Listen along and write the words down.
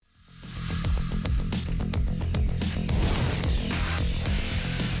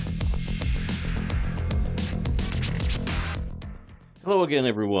Hello again,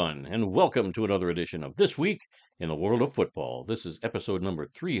 everyone, and welcome to another edition of This Week in the World of Football. This is episode number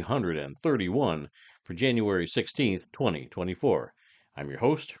 331 for January 16th, 2024. I'm your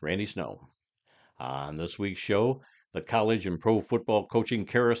host, Randy Snow. On this week's show, the college and pro football coaching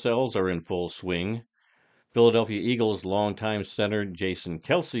carousels are in full swing. Philadelphia Eagles longtime center Jason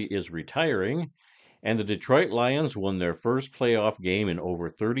Kelce is retiring, and the Detroit Lions won their first playoff game in over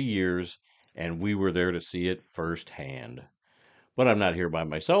 30 years, and we were there to see it firsthand. But I'm not here by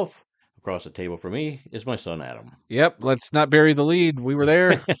myself. Across the table from me is my son Adam. Yep, let's not bury the lead. We were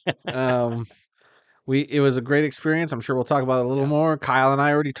there. It was a great experience. I'm sure we'll talk about it a little more. Kyle and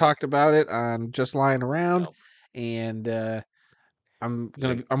I already talked about it on Just Lying Around, and I'm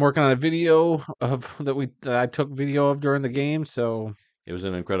working on a video that I took video of during the game. So it was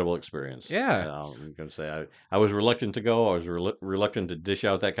an incredible experience. Yeah, I'm going to say I was reluctant to go. I was reluctant to dish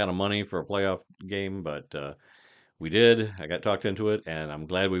out that kind of money for a playoff game, but we did. I got talked into it, and I'm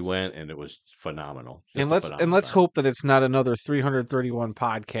glad we went, and it was phenomenal. And let's hope that it's not another 331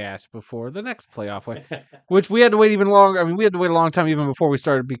 podcast before the next playoff one, which we had to wait even longer. I mean, we had to wait a long time even before we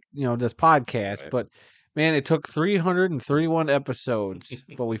started, this podcast. Right. But man, it took 331 episodes,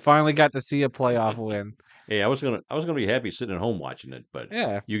 but we finally got to see a playoff win. Hey, I was gonna be happy sitting at home watching it, but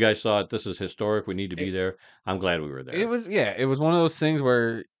you guys saw it. This is historic. We need to be there. I'm glad we were there. It was one of those things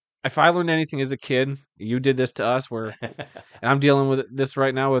where if I learned anything as a kid, you did this to us. And I'm dealing with this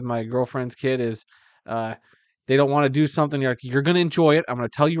right now with my girlfriend's kid. Is they don't want to do something. You're going to enjoy it. I'm going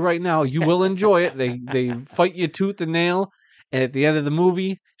to tell you right now, you will enjoy it. They fight you tooth and nail, and at the end of the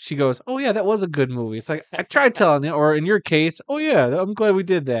movie, she goes, "Oh yeah, that was a good movie." It's like I tried telling you, or in your case, "Oh yeah, I'm glad we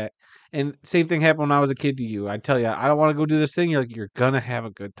did that." And same thing happened when I was a kid to you. I tell you, I don't want to go do this thing. You're like, you're gonna have a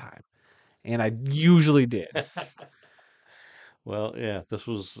good time, and I usually did. Well, yeah, this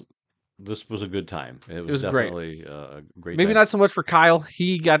was a good time. It was definitely a great. Maybe not so much for Kyle.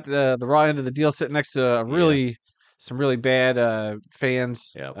 He got the raw end of the deal, sitting next to some really bad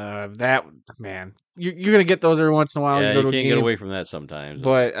fans. Yeah. That man, you're gonna get those every once in a while. Yeah, you can't get away from that sometimes.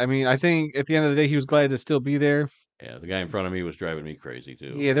 But I mean, I think at the end of the day, he was glad to still be there. Yeah, the guy in front of me was driving me crazy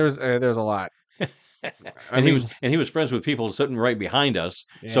too. Yeah, there's a lot. He was friends with people sitting right behind us,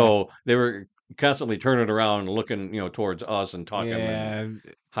 so they were constantly turning around and looking, towards us and talking and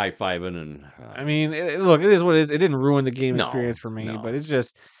high-fiving. And I mean, look, it is what it is. It didn't ruin the game experience for me, but it's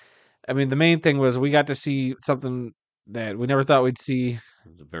just, I mean, the main thing was we got to see something that we never thought we'd see.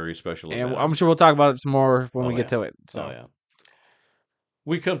 It was a very special and event. I'm sure we'll talk about it some more when we get to it. So.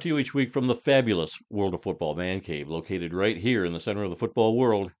 We come to you each week from the fabulous World of Football Man Cave, located right here in the center of the football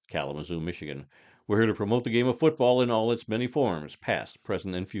world, Kalamazoo, Michigan. We're here to promote the game of football in all its many forms, past,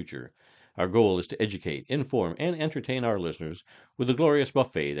 present, and future. Our goal is to educate, inform, and entertain our listeners with the glorious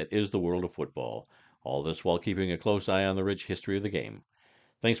buffet that is the world of football. All this while keeping a close eye on the rich history of the game.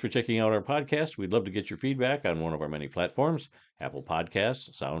 Thanks for checking out our podcast. We'd love to get your feedback on one of our many platforms: Apple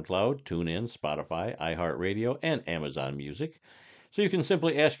Podcasts, SoundCloud, TuneIn, Spotify, iHeartRadio, and Amazon Music. So you can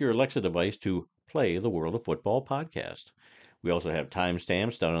simply ask your Alexa device to play the World of Football podcast. We also have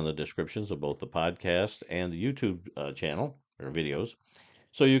timestamps down in the descriptions of both the podcast and the YouTube channel, or videos,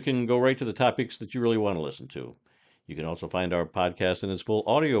 so you can go right to the topics that you really want to listen to. You can also find our podcast in its full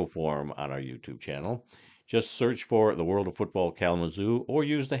audio form on our YouTube channel. Just search for The World of Football Kalamazoo or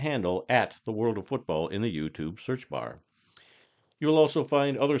use the handle @The World of Football in the YouTube search bar. You will also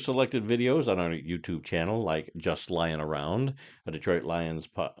find other selected videos on our YouTube channel, like Just Lying Around, a Detroit Lions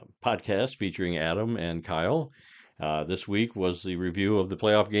podcast featuring Adam and Kyle. This week was the review of the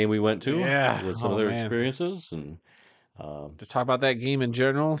playoff game we went to with some of their experiences. And just talk about that game in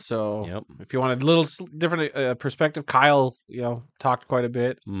general. So if you want a little different perspective, Kyle, talked quite a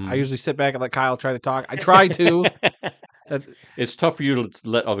bit. I usually sit back and let Kyle try to talk. I try to. It's tough for you to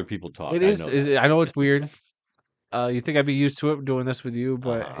let other people talk. It is. I know it's weird. You think I'd be used to it doing this with you,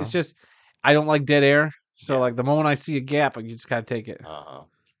 but it's just I don't like dead air. So like the moment I see a gap, you just gotta take it.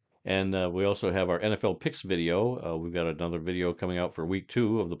 And we also have our NFL picks video. We've got another video coming out for week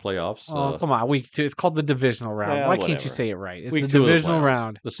 2 of the playoffs. Oh, come on, week 2. It's called the divisional round. Well, Why can't you say it right? It's week the divisional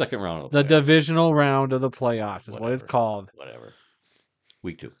round. The second round of the playoffs. The divisional round of the playoffs is what it's called. Whatever.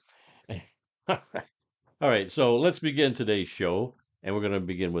 Week 2. All right, so let's begin today's show. And we're going to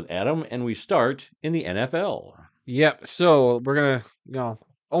begin with Adam, and we start in the NFL. Yep. So we're going to,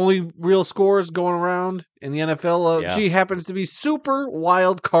 only real scores going around in the NFL. Happens to be Super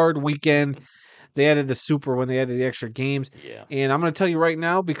Wild Card Weekend. They added the Super when they added the extra games. Yeah. And I'm going to tell you right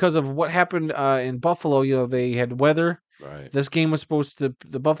now, because of what happened in Buffalo, they had weather. Right.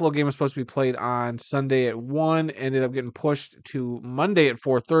 The Buffalo game was supposed to be played on Sunday at 1, ended up getting pushed to Monday at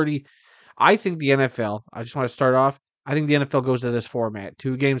 4:30. I think the NFL, I just want to start off, I think the NFL goes to this format: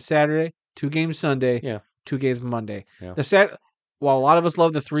 2 games Saturday, 2 games Sunday, Yeah. 2 games Monday. Yeah. While a lot of us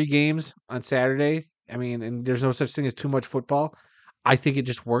love the 3 games on Saturday, I mean, and there's no such thing as too much football. I think it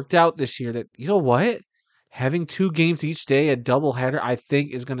just worked out this year that, you know what? Having 2 games each day, a doubleheader, I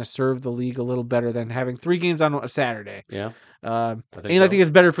think is going to serve the league a little better than having 3 games on a Saturday. Yeah. I think think it's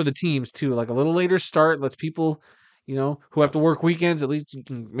better for the teams too. Like a little later start lets people, who have to work weekends, at least you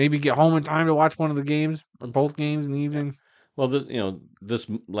can maybe get home in time to watch one of the games or both games in the evening. Well, this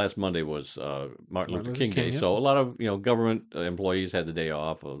last Monday was Martin Luther King Day, yep. so a lot of government employees had the day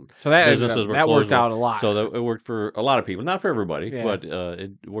off. So that Businesses were that closed, worked out a lot. so that it worked for a lot of people. Not for everybody, Yeah. but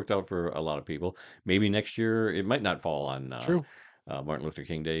it worked out for a lot of people. Maybe next year it might not fall on True. Martin Luther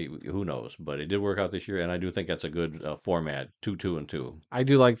King Day. Who knows? But it did work out this year, and I do think that's a good format: 2, 2, and 2. I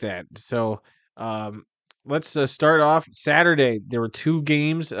do like that. So let's start off Saturday. There were 2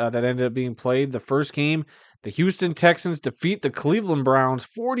 games that ended up being played. The first game, the Houston Texans defeat the Cleveland Browns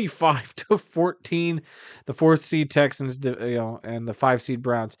 45-14. The 4th seed Texans, and the 5 seed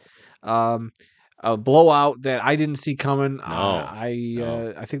Browns. A blowout that I didn't see coming. No.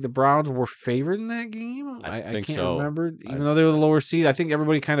 I think the Browns were favored in that game. I I think can't so. remember, even though they were the lower seed. I think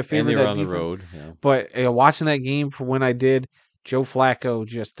everybody kind of And favored they that were on the defense. road. Yeah. But watching that game for when I did, Joe Flacco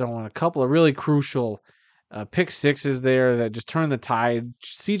just throwing a couple of really crucial pick sixes there that just turned the tide.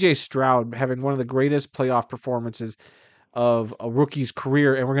 CJ Stroud having one of the greatest playoff performances of a rookie's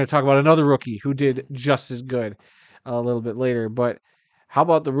career. And we're going to talk about another rookie who did just as good a little bit later. But how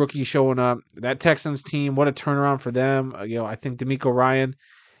about the rookie showing up? That Texans team, what a turnaround for them. I think DeMeco Ryan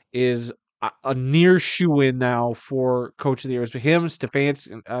is a near shoe-in now for Coach of the Year. It's him,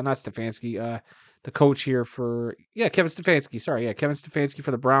 Stefanski, not Stefanski, the coach here Kevin Stefanski. Sorry, Kevin Stefanski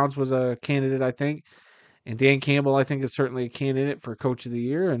for the Browns was a candidate, I think. And Dan Campbell, I think, is certainly a candidate for Coach of the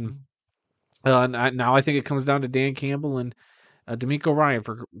Year. And now I think it comes down to Dan Campbell and DeMeco Ryan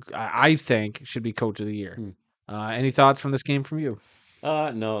I think, should be Coach of the Year. Any thoughts from this game from you?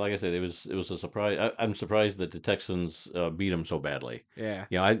 No, like I said, it was a surprise. I'm surprised that the Texans beat them so badly. Yeah.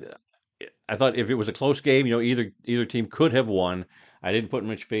 I thought if it was a close game, either team could have won. I didn't put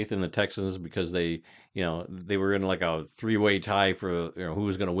much faith in the Texans because they were in like a 3-way tie for who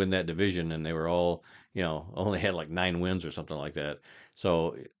was going to win that division, and they were all only had like 9 wins or something like that.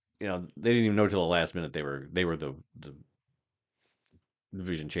 So they didn't even know till the last minute they were the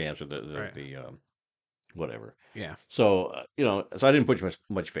division champs or the whatever. Yeah. So so I didn't put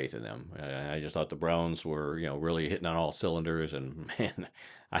much faith in them. I just thought the Browns were really hitting on all cylinders, and man,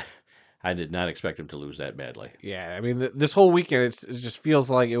 I did not expect them to lose that badly. Yeah, I mean, this whole weekend it just feels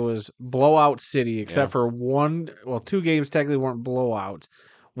like it was blowout city, except for 2 games technically weren't blowouts.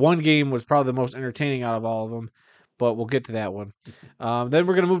 1 game was probably the most entertaining out of all of them, but we'll get to that one. Then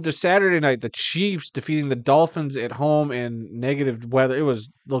we're going to move to Saturday night. The Chiefs defeating the Dolphins at home in negative weather. It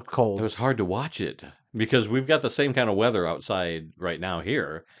looked cold. It was hard to watch it because we've got the same kind of weather outside right now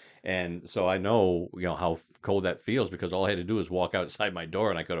here. And so I know, how cold that feels because all I had to do was walk outside my door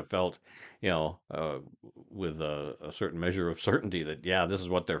and I could have felt, with a certain measure of certainty that, this is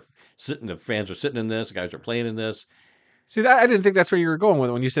what the fans are sitting in this, the guys are playing in this. See, I didn't think that's where you were going with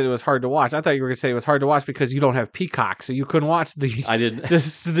it when you said it was hard to watch. I thought you were going to say it was hard to watch because you don't have Peacock, so you couldn't watch the I didn't.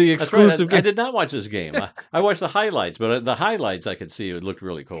 the exclusive game. I did not watch this game. I watched the highlights, but the highlights I could see it looked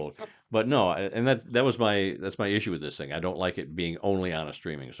really cold. But no, and that's my issue with this thing. I don't like it being only on a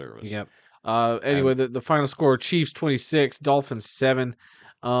streaming service. Yep. Anyway, the final score: Chiefs 26, Dolphins 7.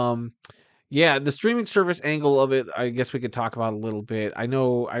 The streaming service angle of it, I guess we could talk about a little bit. I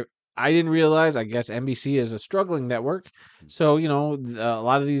know I didn't realize, I guess NBC is a struggling network. So, a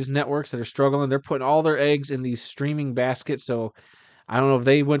lot of these networks that are struggling, they're putting all their eggs in these streaming baskets. So I don't know if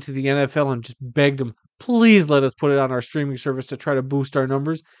they went to the NFL and just begged them, please let us put it on our streaming service to try to boost our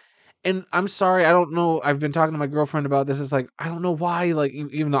numbers. And I'm sorry, I don't know. I've been talking to my girlfriend about this. It's like, I don't know why, like,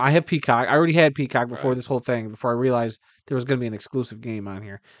 even though I have Peacock, I already had Peacock before this whole thing, before I realized there was going to be an exclusive game on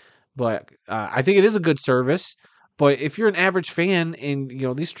here. But I think it is a good service. But if you're an average fan and,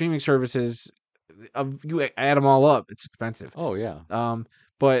 these streaming services, you add them all up, it's expensive. Oh, yeah.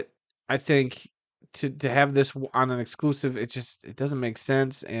 But I think to have this on an exclusive, it doesn't make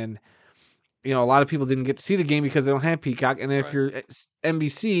sense. And, a lot of people didn't get to see the game because they don't have Peacock. And if you're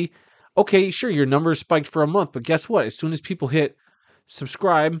NBC, okay, sure, your numbers spiked for a month. But guess what? As soon as people hit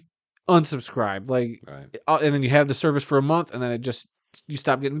subscribe, unsubscribe. And then you have the service for a month, and then you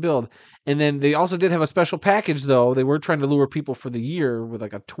stop getting billed. And then they also did have a special package, though. They were trying to lure people for the year with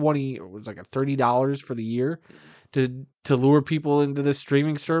like $30 for the year to lure people into this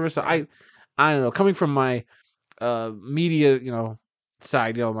streaming service. I don't know. Coming from my media,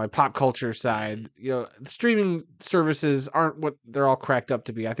 side, my pop culture side, the streaming services aren't what they're all cracked up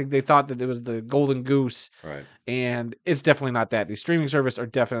to be. I think they thought that it was the golden goose, Right. and it's definitely not that. These streaming services are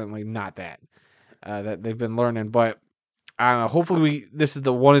definitely not that. That they've been learning, but I don't know. Hopefully, this is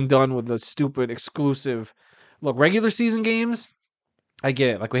the one and done with the stupid exclusive. Look, regular season games, I get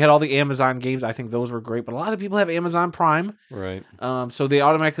it. Like we had all the Amazon games. I think those were great, but a lot of people have Amazon Prime, Right. so they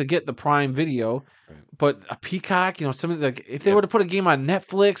automatically get the Prime Video. Right. But a Peacock, something like if they Yep. were to put a game on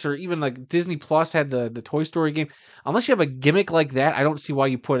Netflix or even like Disney Plus had the Toy Story game, unless you have a gimmick like that, I don't see why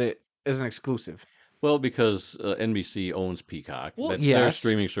you put it as an exclusive. Well, because NBC owns Peacock. Well, That's their yes.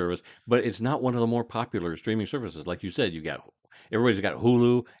 streaming service, but it's not one of the more popular streaming services. Like you said, everybody's got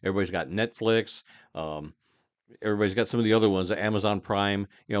Hulu, everybody's got Netflix, everybody's got some of the other ones, Amazon Prime,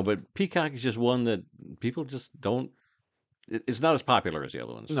 but Peacock is just one that people just don't. It's not as popular as the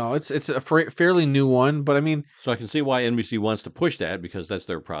other ones. No, it's a fairly new one, but I mean, So I can see why NBC wants to push that because that's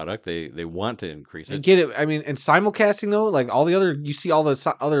their product. They want to increase I it. get it. I mean, and simulcasting though, like all the other, you see all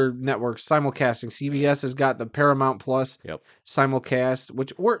the other networks simulcasting. CBS has got the Paramount Plus Yep. simulcast,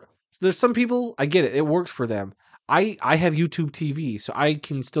 which there's some people, I get it. It works for them. I have YouTube TV, so I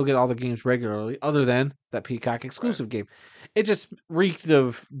can still get all the games regularly, other than that Peacock exclusive game. It just reeked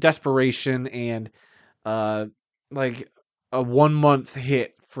of desperation and like a 1 month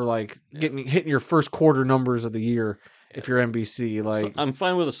hit for like hitting your first quarter numbers of the year if you're NBC. Like I'm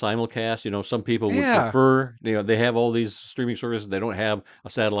fine with a simulcast. Some people would Yeah. prefer, they have all these streaming services. They don't have a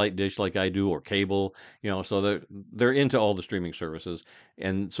satellite dish like I do or cable, so they're into all the streaming services.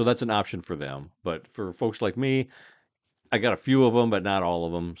 And so that's an option for them. But for folks like me, I got a few of them, but not all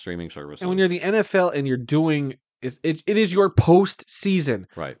of them streaming services. And when you're the NFL and you're doing it is your postseason,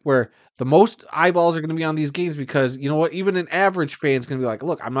 right, where the most eyeballs are going to be on these games because you know what? Even an average fan is going to be like,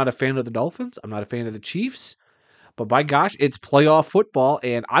 look, I'm not a fan of the Dolphins. I'm not a fan of the Chiefs. But by gosh, it's playoff football,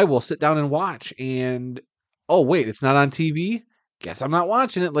 and I will sit down and watch. And oh wait, it's not on TV. Guess I'm not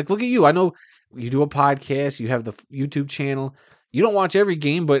watching it. Like, look at you. I know you do a podcast. You have the YouTube channel. You don't watch every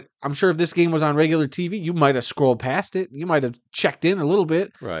game, but I'm sure if this game was on regular TV, you might have scrolled past it. You might have checked in a little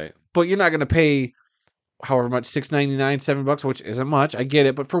bit. right. But you're not going to pay however much, $6.99, $7, which isn't much. I get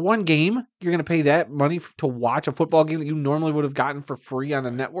it. But for one game, you're going to pay that money to watch a football game that you normally would have gotten for free on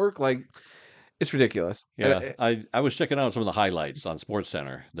a network. Like, it's ridiculous. Yeah, I was checking out some of the highlights on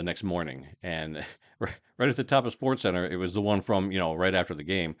SportsCenter the next morning, and right at the top of SportsCenter, it was the one from right after the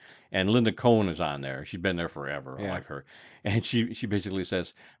game, and Linda Cohn is on there. She's been there forever. I Yeah. like her, and she basically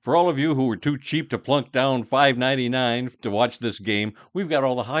says, for all of you who were too cheap to plunk down $5.99 to watch this game, we've got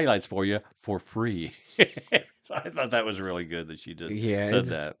all the highlights for you for free. So I thought that was really good that she said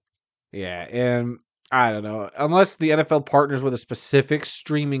that. Yeah, and I don't know. Unless the NFL partners with a specific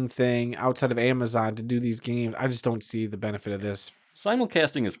streaming thing outside of Amazon to do these games, I just don't see the benefit of this.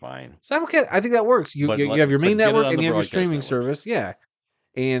 Simulcasting is fine. Simulcast, I think that works. You But you have your but main get it network on and the you have your broadcast streaming networks. service. Yeah.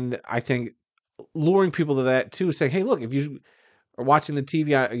 And I think luring people to that too, saying, hey, look, if you are watching the TV,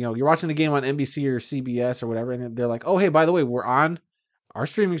 you're watching the game on NBC or CBS or whatever, and they're like, oh, hey, by the way, we're on our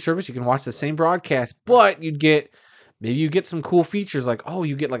streaming service. You can watch the same broadcast, but maybe you get some cool features like, oh,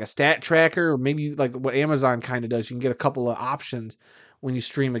 you get like a stat tracker, or maybe like what Amazon kind of does. You can get a couple of options when you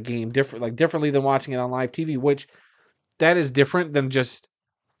stream a game differently than watching it on live TV, which that is different than just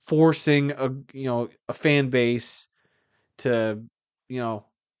forcing a fan base to,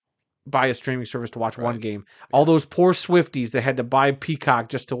 buy a streaming service to watch one Right. game. All those poor Swifties that had to buy Peacock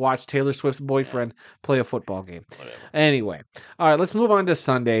just to watch Taylor Swift's boyfriend play a football game. Whatever. Anyway, all right, let's move on to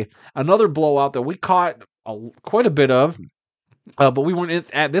Sunday. Another blowout that we caught quite a bit of, but we weren't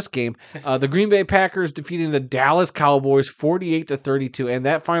at this game. The Green Bay Packers defeating the Dallas Cowboys 48-32, and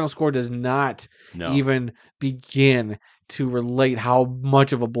that final score does not No. even begin to relate how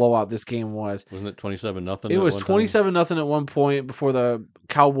much of a blowout this game was. Wasn't it 27-0? It was 27-0 at one point before the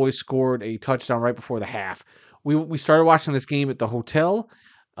Cowboys scored a touchdown right before the half. We started watching this game at the hotel.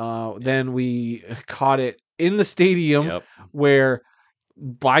 Then we caught it in the stadium. Yep. Where,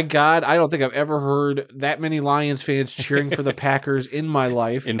 by God, I don't think I've ever heard that many Lions fans cheering for the Packers in my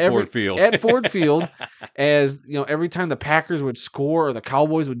life. Ford Field. At Ford Field, as every time the Packers would score or the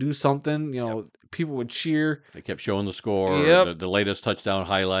Cowboys would do something, people would cheer. They kept showing the score, Yep. the latest touchdown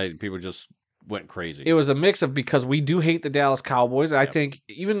highlight, and people just went crazy. It was a mix of, because we do hate the Dallas Cowboys. I think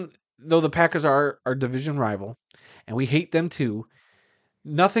even though the Packers are our division rival and we hate them too,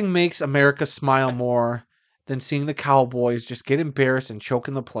 nothing makes America smile more than seeing the Cowboys just get embarrassed and choke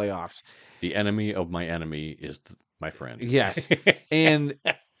in the playoffs. The enemy of my enemy is my friend. Yes. And,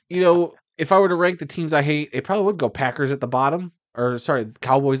 if I were to rank the teams I hate, it probably would go Packers at the bottom, or sorry,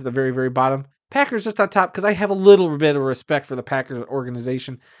 Cowboys at the very, very bottom, Packers just on top because I have a little bit of respect for the Packers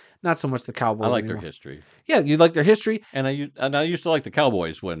organization, not so much the Cowboys I like anymore. their history. Yeah, you like their history. And I used to like the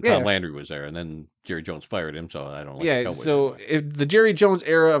Cowboys when Yeah. Tom Landry was there, and then Jerry Jones fired him, so I don't like the Yeah, Cowboys so anymore. if the Jerry Jones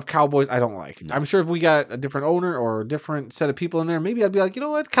era of Cowboys, I don't like. No. I'm sure if we got a different owner or a different set of people in there, maybe I'd be like, you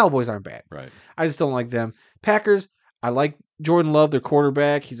know what, Cowboys aren't bad. Right. I just don't like them. Packers, I like Jordan Love, their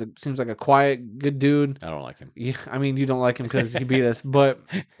quarterback. Seems like a quiet, good dude. I don't like him. Yeah, I mean, you don't like him because he beat us, but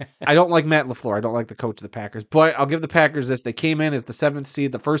I don't like Matt LaFleur. I don't like the coach of the Packers. But I'll give the Packers this. They came in as the 7th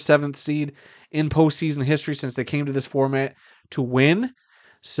seed, the first 7th seed in postseason history since they came to this format to win.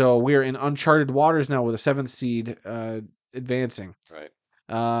 So we are in uncharted waters now with a 7th seed advancing.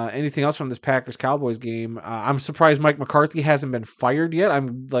 Right. Anything else from this Packers-Cowboys game? I'm surprised Mike McCarthy hasn't been fired yet.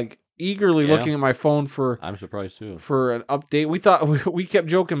 I'm like eagerly Yeah. looking at my phone for I'm surprised too. for an update. We thought we kept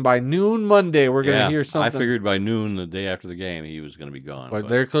joking by noon Monday we're going to hear I something. figured by noon the day after the game he was going to be gone. But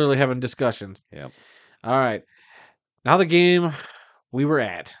they're clearly having discussions. Yeah. All right. Now the game we were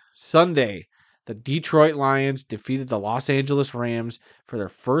at. Sunday, the Detroit Lions defeated the Los Angeles Rams for their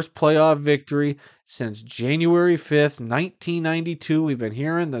first playoff victory since January 5th, 1992. We've been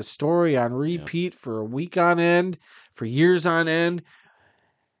hearing the story on repeat for a week on end, for years on end.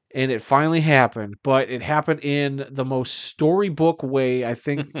 And it finally happened, but it happened in the most storybook way I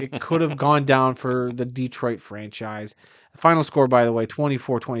think it could have gone down for the Detroit franchise. The final score, by the way,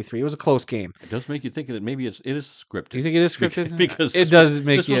 24-23. It was a close game. It does make you think that maybe it is scripted. Do you think it is scripted? Because it does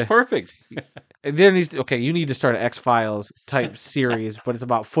make this you. was perfect. There needs to, okay. You need to start an X-Files type series, but it's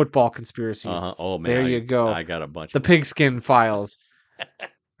about football conspiracies. Oh man, There you go. I got a bunch. The of Pigskin Files,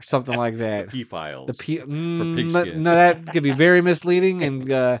 or something like that. P files. The P. for No, pigskin. that could be very misleading,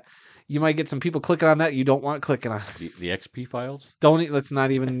 and you might get some people clicking on that you don't want clicking on. The XP files. Let's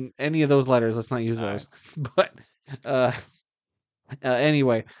not even any of those letters. Let's not use those. But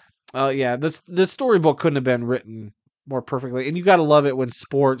anyway, yeah, the storybook couldn't have been written more perfectly, and you got to love it when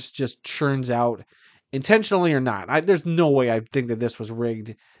sports just churns out, intentionally or not. There's no way I think that this was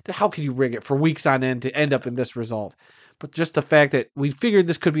rigged. How could you rig it for weeks on end to end up in this result? But just the fact that we figured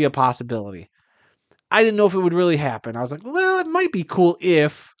this could be a possibility. I didn't know if it would really happen. I was like, well, it might be cool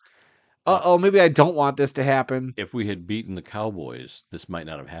if. Maybe I don't want this to happen. If we had beaten the Cowboys, this might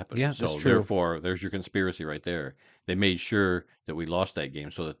not have happened. Yeah, so that's true. Therefore, there's your conspiracy right there. They made sure that we lost that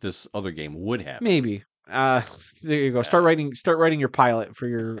game so that this other game would happen. Maybe. There you go. Start writing your pilot for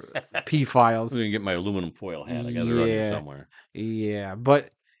your P files. I'm gonna get my aluminum foil hat. I got it on here somewhere. Yeah,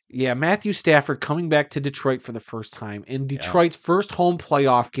 but yeah, Matthew Stafford coming back to Detroit for the first time in Detroit's first home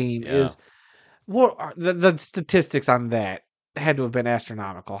playoff game is what are the statistics on that had to have been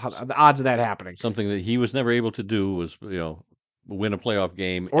astronomical. The odds of that happening, Something that he was never able to do was win a playoff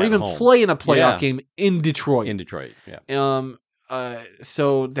game or at even home. play in a playoff game in Detroit. In Detroit, yeah.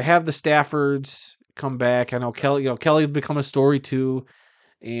 So to have the Staffords come back, I know Kelly's become a story too,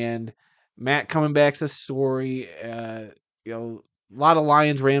 and Matt coming back's a story. A lot of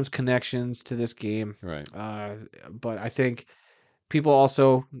Lions Rams connections to this game, Right. but I think people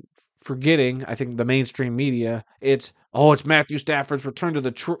also forgetting. I think the mainstream media, it's Matthew Stafford's return to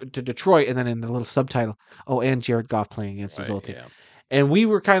Detroit, and then in the little subtitle, and Jared Goff playing against his old team. Yeah. And we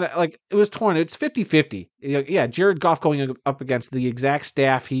were kind of like, it was torn. It's 50-50. Yeah, Jared Goff going up against the exact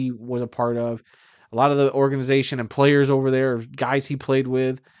staff he was a part of. A lot of the organization and players over there, guys he played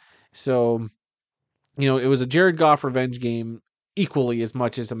with. So, it was a Jared Goff revenge game equally as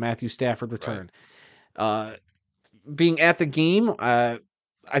much as a Matthew Stafford return. Right. Being at the game,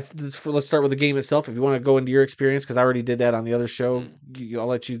 let's start with the game itself. If you want to go into your experience, because I already did that on the other show, I'll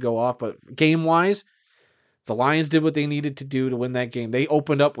let you go off. But game-wise, the Lions did what they needed to do to win that game. They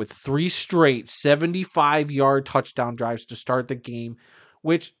opened up with 3 straight 75-yard touchdown drives to start the game,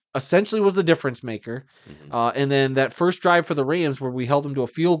 which essentially was the difference maker. Mm-hmm. And then that first drive for the Rams where we held them to a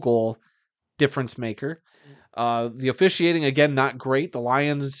field goal, difference maker. The officiating, again, not great. The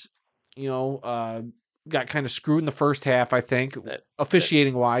Lions, got kind of screwed in the first half, I think,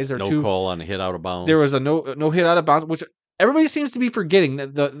 officiating-wise. No call on a hit out of bounds. There was a no hit out of bounds, which everybody seems to be forgetting.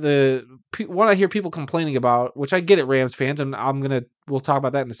 The what I hear people complaining about, which I get it, Rams fans, and we'll talk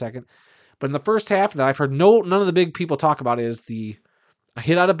about that in a second. But in the first half that I've heard none of the big people talk about is the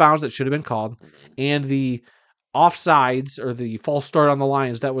hit out of bounds that should have been called, and the offsides or the false start on the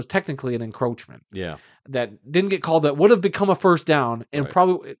Lions that was technically an encroachment. Yeah. That didn't get called, that would have become a first down, and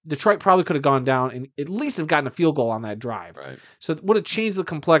Right. Detroit probably could have gone down and at least have gotten a field goal on that drive. Right. So it would have changed the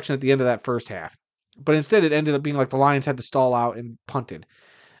complexion at the end of that first half. But instead, it ended up being like the Lions had to stall out and punted.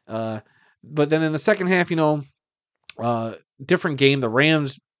 But then in the second half, different game. The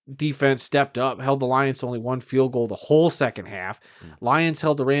Rams defense stepped up, held the Lions to only one field goal the whole second half. Lions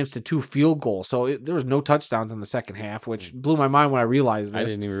held the Rams to 2 field goals, so there was no touchdowns in the second half, which blew my mind when I realized this. I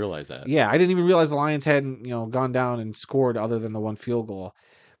didn't even realize that. Yeah, I didn't even realize the Lions hadn't, gone down and scored other than the one field goal.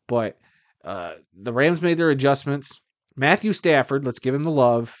 But the Rams made their adjustments. Matthew Stafford, let's give him the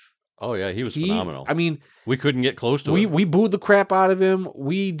love. Oh yeah, he was phenomenal. I mean, we couldn't get close to him. We booed the crap out of him.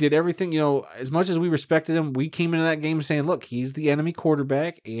 We did everything, as much as we respected him, we came into that game saying, look, he's the enemy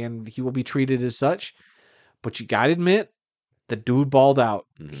quarterback and he will be treated as such. But you got to admit, the dude balled out.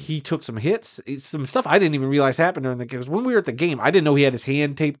 Mhm. He took some hits, some stuff I didn't even realize happened during the game. Because when we were at the game, I didn't know he had his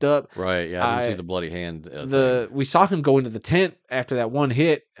hand taped up. Right, yeah, I didn't see the bloody hand. We saw him go into the tent after that one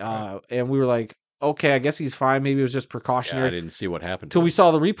hit, and we were like, okay, I guess he's fine. Maybe it was just precautionary. Yeah, I didn't see what happened. Till we saw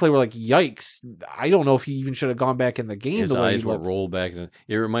the replay, we're like, yikes. I don't know if he even should have gone back in the game. His eyes were rolled back.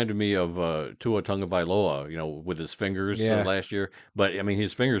 It reminded me of Tua Tagovailoa, with his fingers last year. But I mean,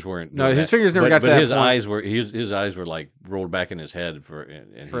 his fingers weren't. No, his fingers never got to that his point. His eyes were like rolled back in his head for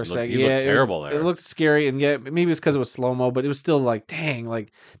a second. He looked terrible there. It looked scary, and yeah, maybe it's because it was slow mo, but it was still like, dang,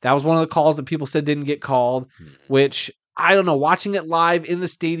 like that was one of the calls that people said didn't get called, which. I don't know. Watching it live in the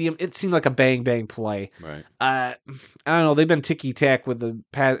stadium, it seemed like a bang bang play. Right. I don't know. They've been ticky tack with the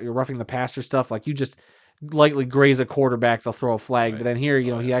roughing the passer stuff. Like you just lightly graze a quarterback, they'll throw a flag. Right. But then here,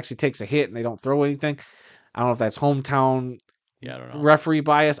 he actually takes a hit and they don't throw anything. I don't know if that's hometown I don't know. referee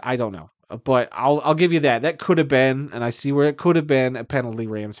bias. I don't know. But I'll give you that. That could have been, and I see where it could have been, a penalty,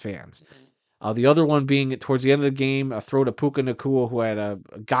 Rams fans. The other one being towards the end of the game, a throw to Puka Nacua, who had a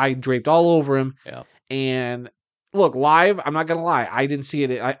guy draped all over him. Yeah. And look, live, I'm not going to lie. I didn't see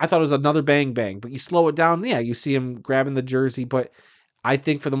it. I thought it was another bang bang, but you slow it down. Yeah, you see him grabbing the jersey. But I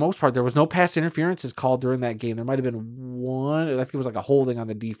think for the most part, there was no pass interferences called during that game. There might have been one. I think it was like a holding on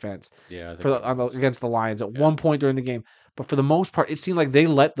the defense against the Lions at one point during the game. But for the most part, it seemed like they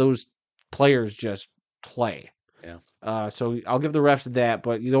let those players just play. Yeah. So I'll give the refs that.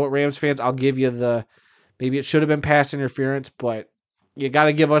 But you know what, Rams fans, I'll give you maybe it should have been pass interference, but you got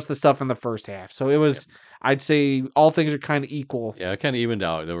to give us the stuff in the first half. So it was, I'd say all things are kind of equal. Yeah, it kind of evened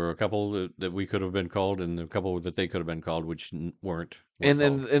out. There were a couple that we could have been called and a couple that they could have been called, which weren't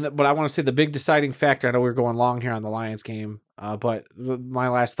but I want to say the big deciding factor, I know we're going long here on the Lions game, but my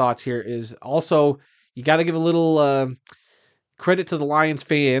last thoughts here is also you got to give a little credit to the Lions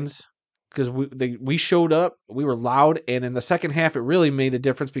fans because we showed up, we were loud, and in the second half it really made a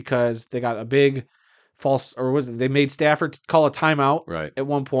difference because they got a big they made Stafford call a timeout at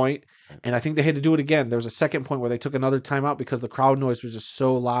one point, and I think they had to do it again. There was a second point where they took another timeout because the crowd noise was just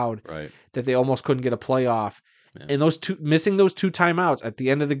so loud that they almost couldn't get a play off. Yeah. And missing those 2 timeouts at the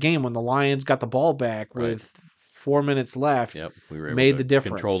end of the game when the Lions got the ball back with 4 minutes left, we were able made to the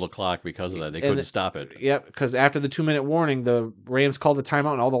difference. Control the clock because of that. They couldn't stop it. Yep, because after the 2-minute warning, the Rams called the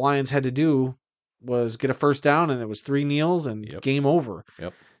timeout, and all the Lions had to do was get a first down, and it was 3 kneels and game over.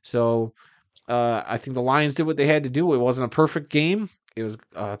 Yep. So I think the Lions did what they had to do. It wasn't a perfect game. It was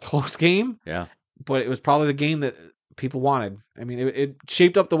a close game. Yeah. But it was probably the game that people wanted. I mean, it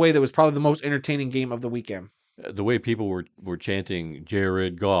shaped up the way that was probably the most entertaining game of the weekend. The way people were chanting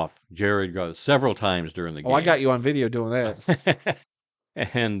Jared Goff several times during the game. Oh, I got you on video doing that.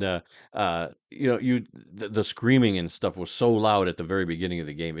 And the screaming and stuff was so loud at the very beginning of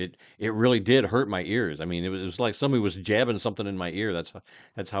the game. It really did hurt my ears. I mean, it was like somebody was jabbing something in my ear.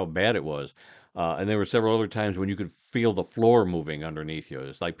 That's how bad it was. And there were several other times when you could feel the floor moving underneath you.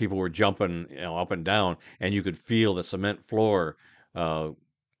 It's like people were jumping, up and down, and you could feel the cement floor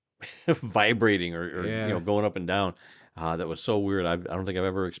vibrating or going up and down. That was so weird. I don't think I've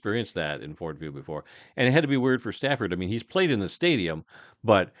ever experienced that in Ford Field before. And it had to be weird for Stafford. I mean, he's played in the stadium,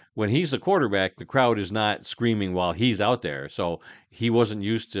 but when he's the quarterback, the crowd is not screaming while he's out there. So he wasn't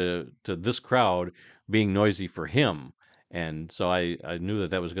used to this crowd being noisy for him. And so I knew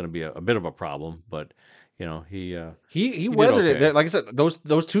that was going to be a bit of a problem, but he weathered okay. it. Like I said,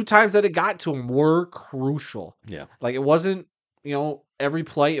 those 2 times that it got to him were crucial. Yeah. Like it wasn't, every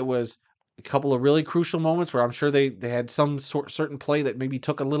play. It was a couple of really crucial moments where I'm sure they had some certain play that maybe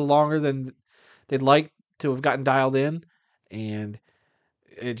took a little longer than they'd like to have gotten dialed in. And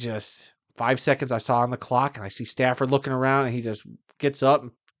it just 5 seconds I saw on the clock and I see Stafford looking around and he just gets up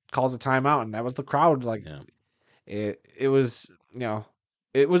and calls a timeout. And that was the crowd. Like it was,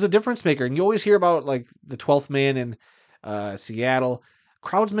 it was a difference maker. And you always hear about like the 12th man in Seattle.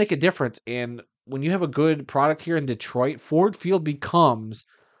 Crowds make a difference. And when you have a good product here in Detroit, Ford Field becomes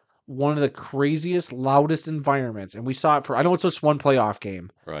one of the craziest, loudest environments. And we saw it I know it's just one playoff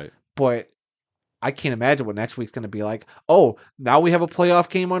game. Right. But I can't imagine what next week's going to be like. Oh, now we have a playoff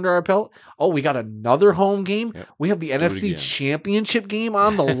game under our belt. Oh, we got another home game. Yep. We have the NFC again. Championship game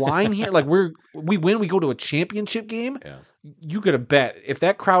on the line here. Like we win, we go to a championship game. Yeah. You got to bet if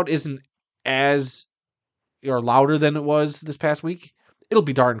that crowd isn't as or louder than it was this past week, it'll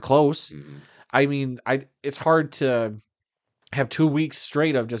be darn close. Mhm. I mean, it's hard to have 2 weeks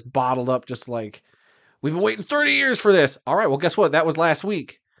straight of just bottled up, just like we've been waiting 30 years for this. All right, well, guess what? That was last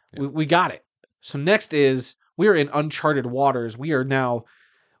week. Yeah. We got it. So next is we are in uncharted waters. We are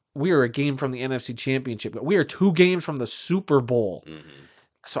a game from the NFC Championship. We are 2 games from the Super Bowl. Mhm.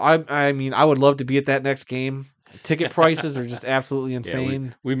 So I mean, I would love to be at that next game. Ticket prices are just absolutely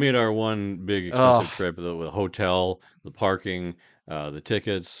insane. We made our one big expensive trip with the hotel, the parking, the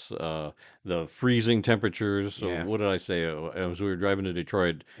tickets, the freezing temperatures. So Yeah. what did I say? As we were driving to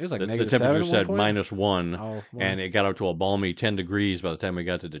Detroit, It was like the -7 temperature at one said point? -1, Oh, well, and it got up to a balmy 10 degrees by the time we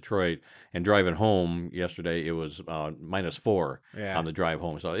got to Detroit. And driving home yesterday, it was -4 yeah. on the drive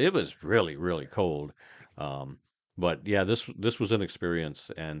home. So it was really, really cold. But yeah, this was an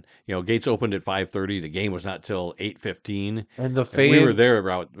experience, and gates opened at 5:30. The game was not till 8:15. And the And we were fan there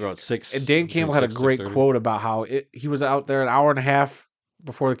about 6. and Dan between Campbell had a 6, great 6:30. quote about how he was out there an hour and a half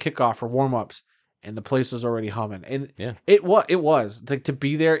before the kickoff for warm-ups, and the place was already humming. And Yeah. it was like to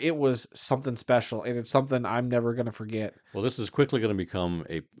be there. It was something special, and it's something I'm never gonna forget. Well, this is quickly going to become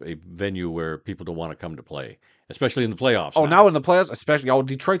a venue where people don't want to come to play, especially in the playoffs. Oh, now in the playoffs, especially,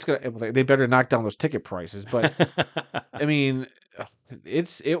 Detroit's gonna. They better knock down those ticket prices. But I mean,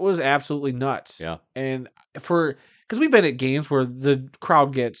 it was absolutely nuts. Yeah. And because we've been at games where the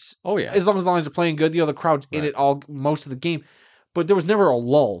crowd gets, Oh yeah. as long as the Lions are playing good, the crowd's in Right. it all most of the game. But there was never a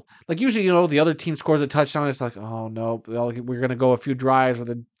lull. Like usually, the other team scores a touchdown. It's like, oh no, well, we're gonna go a few drives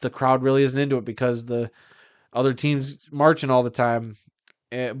where the crowd really isn't into it because the other team's marching all the time.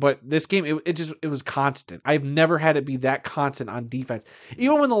 But this game, it was constant. I've never had it be that constant on defense.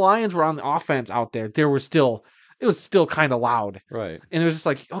 Even when the Lions were on the offense out there, it was still kind of loud. Right. And it was just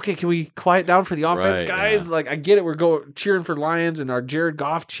like, okay, can we quiet down for the offense, Right, guys? yeah. Like, I get it. We're cheering for Lions and our Jared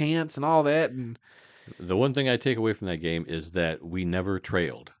Goff chants and all that. And The one thing I take away from that game is that we never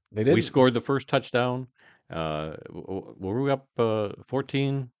trailed. they did. We scored the first touchdown. Were we up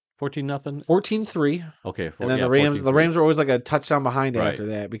 14-0? 14-3. Okay. And then the Rams 14-3. were always like a touchdown behind Right, after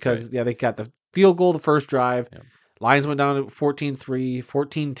that because, they got the field goal the first drive. Yep. Lions went down to 14-3,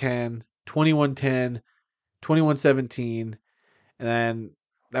 14-10, 21-10, 21-17. And then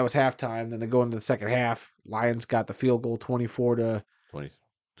that was halftime. Then they go into the second half. Lions got the field goal 24 to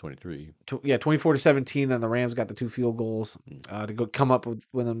 23. 17. Then the Rams got the 2 field goals to go come up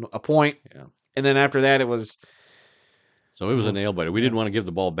with a point. Yeah. And then after that, it was So it was a nail biter. We didn't want to give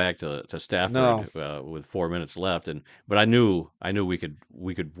the ball back to Stafford with 4 minutes left, but I knew we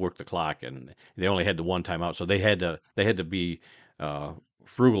could work the clock, and they only had the one timeout, so they had to be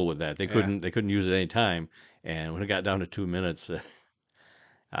frugal with that. They couldn't use it any time. And when it got down to 2 minutes,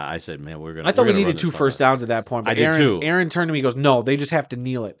 I said, "Man, we're gonna." I thought we run needed this 2 clock first out." downs at that point. But I did too. Aaron turned to me and goes, "No, they just have to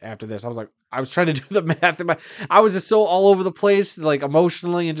kneel it after this." I was like, I was trying to do the math. I was just so all over the place, like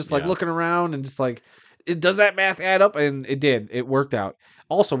emotionally, and just like Yeah. looking around and just like, does that math add up? And it did. It worked out.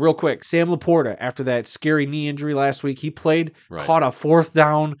 Also, real quick, Sam Laporta, after that scary knee injury last week, he played, Right. caught a 4th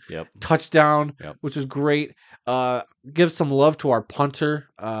down Yep. touchdown, Yep. which was great. Give some love to our punter.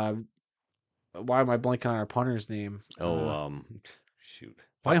 Why am I blanking on our punter's name? Shoot.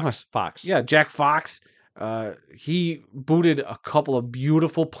 Why am I- Fox. Yeah, Jack Fox. He booted a couple of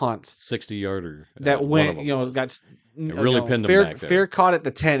beautiful punts 60-yarder. that one of went, them. got really pinned them fair, back there. fair caught at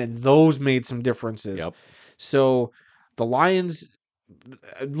the 10, and those made some differences. Yep. So the Lions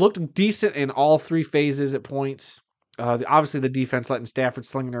looked decent in all 3 phases at points. Obviously, the defense letting Stafford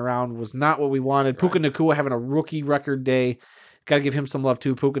slinging around was not what we wanted. Puka Nacua having a rookie record day. Got to give him some love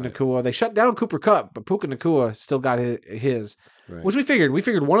too. Puka Nacua. They shut down Cooper Kupp, but Puka Nacua still got his. Right. Which we figured. We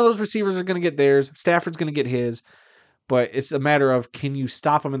figured one of those receivers are going to get theirs. Stafford's going to get his. But it's a matter of, can you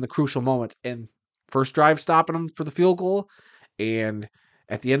stop him in the crucial moments? And first drive, stopping him for the field goal. And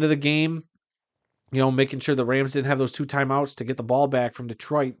at the end of the game, making sure the Rams didn't have those 2 timeouts to get the ball back from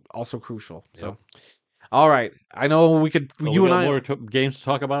Detroit, also crucial. So, Yep. all right. I know we could, Well, you we and got I. more games to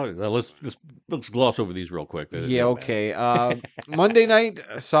talk about. Let's gloss over these real quick. They're Yeah, not bad. okay. Monday night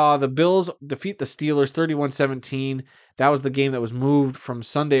saw the Bills defeat the Steelers 31-17. that was the game that was moved from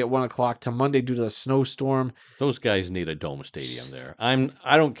Sunday at 1:00 to Monday due to a snowstorm. Those guys need a dome stadium there.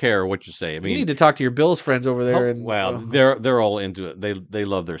 I don't care what you say. I You mean, need to talk to your Bills friends over there. And well, they're all into it. They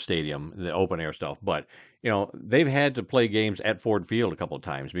love their stadium, the open air stuff. But they've had to play games at Ford Field a couple of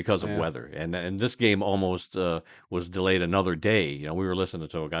times because of Yeah. weather, and this game almost was delayed another day. We were listening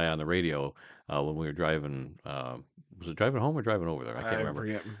to a guy on the radio when we were driving. Was it driving home or driving over there? I can't remember.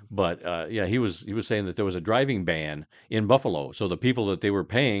 forget. But yeah, he was saying that there was a driving ban in Buffalo, so the people that they were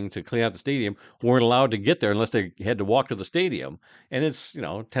paying to clean out the stadium weren't allowed to get there unless they had to walk to the stadium, and it's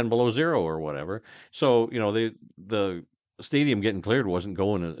 10 below zero or whatever. So the stadium getting cleared wasn't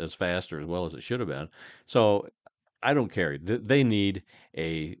going as fast or as well as it should have been. So I don't care. They need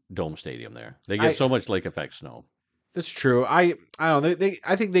a dome stadium there. They get so much lake effect snow. That's true. I don't know.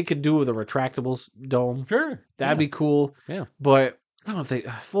 I think they could do with a retractable dome. Sure, That'd be cool. Yeah. But I don't know if they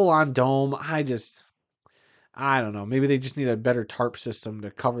full on dome. I don't know. Maybe they just need a better tarp system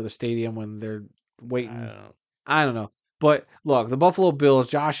to cover the stadium when they're waiting. I don't know. But look, the Buffalo Bills,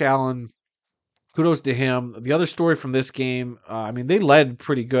 Josh Allen, kudos to him. The other story from this game, I mean, they led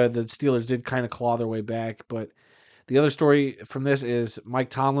pretty good. The Steelers did kind of claw their way back, but the other story from this is Mike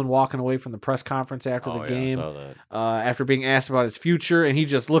Tomlin walking away from the press conference after the game, I saw that. after being asked about his future, and he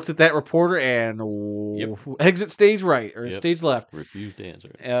just looked at that reporter and exit stage right or stage left. Refused to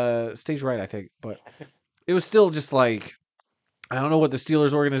answer. Stage right, I think. But it was still just like, I don't know what the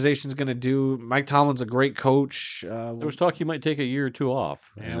Steelers organization is going to do. Mike Tomlin's a great coach. There was talk he might take a year or two off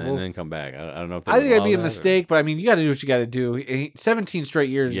and then come back. I don't know if I think that'd be a mistake, but I mean, you got to do what you got to do. 17 straight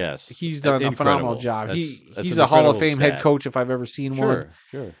years. Yes, he's done a phenomenal job. He's a Hall of Fame head coach if I've ever seen one.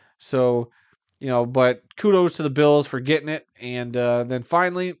 Sure. So, but kudos to the Bills for getting it. And then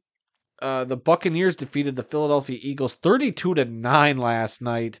finally, the Buccaneers defeated the Philadelphia Eagles 32-9 last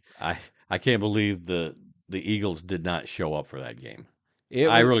night. I can't believe the Eagles did not show up for that game.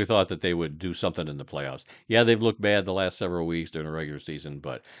 I really thought that they would do something in the playoffs. Yeah, they've looked bad the last several weeks during the regular season,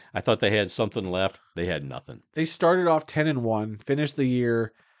 but I thought they had something left. They had nothing. They started off 10-1, finished the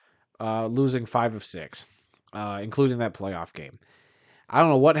year losing 5 of 6, including that playoff game. I don't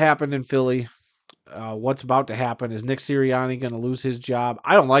know what happened in Philly. What's about to happen? Is Nick Sirianni going to lose his job?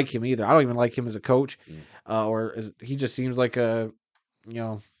 I don't like him either. I don't even like him as a coach, he just seems like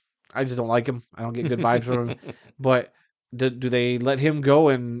I just don't like him. I don't get good vibes from him. But do they let him go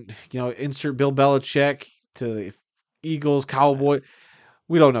and insert Bill Belichick to Eagles, Cowboy?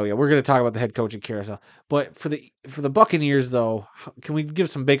 We don't know yet. We're going to talk about the head coaching carousel. But for the Buccaneers, though, can we give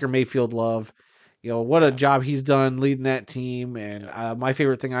some Baker Mayfield love? What a job he's done leading that team. And my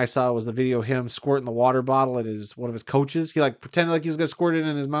favorite thing I saw was the video of him squirting the water bottle at one of his coaches. He pretended like he was going to squirt it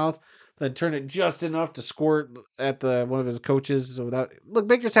in his mouth, then turn it just enough to squirt at one of his coaches. So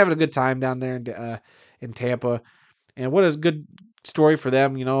Baker's having a good time down there in Tampa. And what a good story for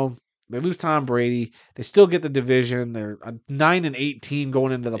them. They lose Tom Brady. They still get the division. They're a 9-18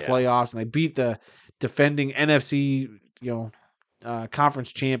 going into the playoffs, and they beat the defending NFC,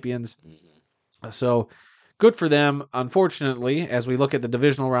 conference champions. So good for them. Unfortunately, as we look at the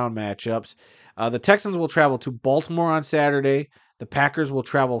divisional round matchups, the Texans will travel to Baltimore on Saturday. The Packers will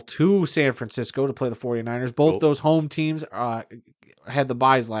travel to San Francisco to play the 49ers. Both those home teams had the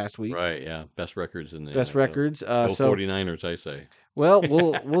byes last week. Right, yeah. Best records in the Best NFL. records. Go 49ers, I say. Well,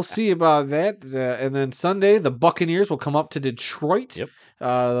 we'll see about that. And then Sunday, the Buccaneers will come up to Detroit. Yep.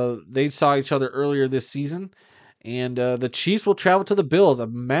 They saw each other earlier this season. And the Chiefs will travel to the Bills, a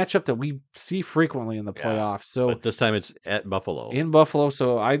matchup that we see frequently in the playoffs. So, but this time it's at Buffalo. In Buffalo.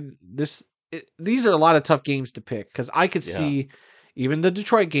 So these are a lot of tough games to pick because I could see even the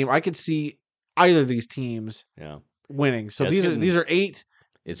Detroit game. I could see either of these teams winning. So these are 8.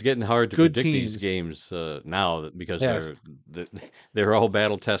 It's getting hard to predict these games now because they're all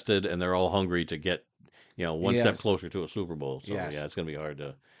battle tested and they're all hungry to get one step closer to a Super Bowl. So it's going to be hard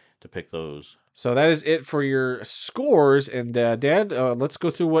to pick those. So that is it for your scores. And Dad, let's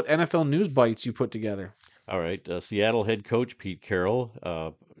go through what NFL news bites you put together. All right. Seattle head coach Pete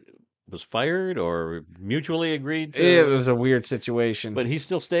Carroll was fired or mutually agreed to. It was a weird situation. But he's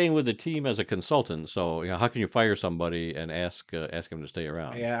still staying with the team as a consultant. So how can you fire somebody and ask him to stay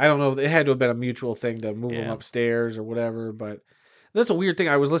around? Yeah, I don't know. It had to have been a mutual thing to move him upstairs or whatever. But that's a weird thing.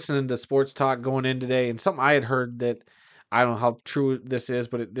 I was listening to sports talk going in today, and something I had heard that I don't know how true this is,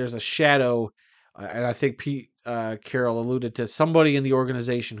 but there's a shadow, and I think Pete Carroll alluded to somebody in the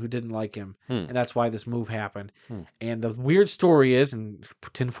organization who didn't like him, and that's why this move happened. And the weird story is, and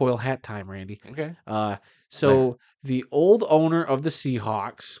tinfoil hat time, Randy. Okay. So the old owner of the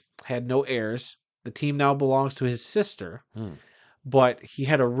Seahawks had no heirs. The team now belongs to his sister, but he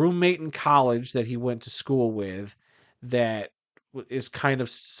had a roommate in college that he went to school with that is kind of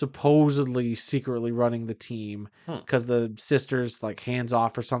supposedly secretly running the team because the sister's like hands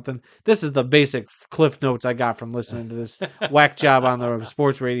off or something. This is the basic cliff notes I got from listening to this whack job on the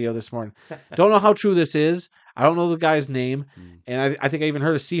sports radio this morning. Don't know how true this is. I don't know the guy's name, and I think I even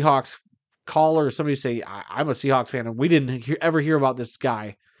heard a Seahawks caller or somebody say I'm a Seahawks fan, and we didn't ever hear about this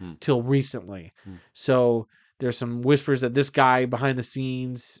guy till recently. So there's some whispers that this guy behind the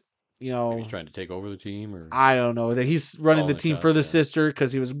scenes, He's trying to take over the team, or I don't know, that he's running the team for the sister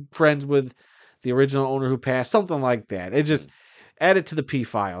because he was friends with the original owner who passed, something like that. It just add it to the P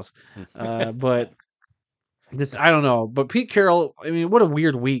files. But this, I don't know. But Pete Carroll, I mean, what a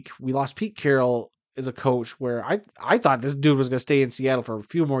weird week. We lost Pete Carroll as a coach where I thought this dude was going to stay in Seattle for a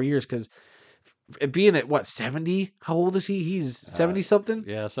few more years because being at what 70, how old is he? He's 70 something.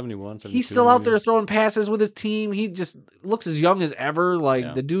 Yeah, 71. He's still out there throwing passes with his team. He just looks as young as ever.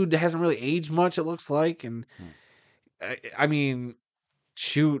 Like the dude hasn't really aged much, it looks like. And I mean,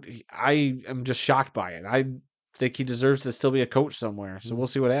 shoot, I am just shocked by it. I think he deserves to still be a coach somewhere. So we'll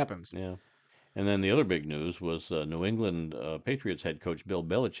see what happens. Yeah. And then the other big news was New England Patriots head coach Bill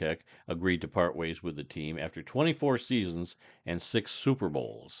Belichick agreed to part ways with the team after 24 seasons and 6 Super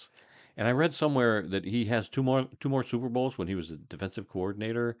Bowls. And I read somewhere that he has two more Super Bowls when he was a defensive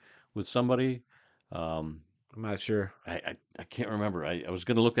coordinator with somebody. I'm not sure. I can't remember. I was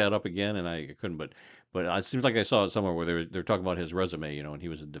going to look that up again, and I couldn't. But it seems like I saw it somewhere where they're talking about his resume, and he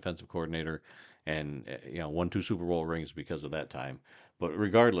was a defensive coordinator, and won 2 Super Bowl rings because of that time. But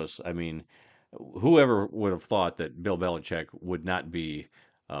regardless, I mean, whoever would have thought that Bill Belichick would not be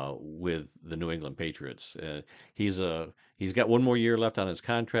with the New England Patriots? He's got 1 more year left on his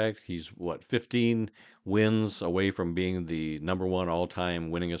contract. He's 15 wins away from being the number 1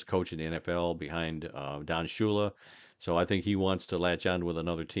 all-time winningest coach in the NFL behind Don Shula. So I think he wants to latch on with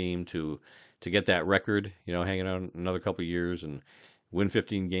another team to get that record. Hanging on another couple of years and win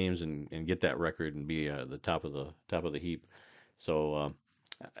 15 games and get that record and be the top of the heap. So.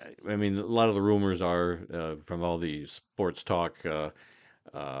 I mean, a lot of the rumors are from all the sports talk.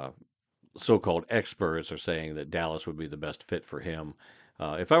 So-called experts are saying that Dallas would be the best fit for him.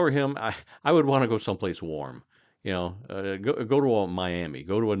 If I were him, I would want to go someplace warm. Go to Miami,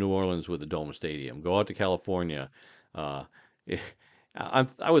 go to a New Orleans with a dome stadium, go out to California. I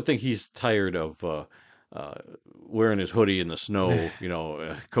would think he's tired of wearing his hoodie in the snow,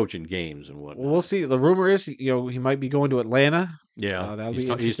 coaching games and whatnot. Well, we'll see. The rumor is, he might be going to Atlanta. Yeah, that'll be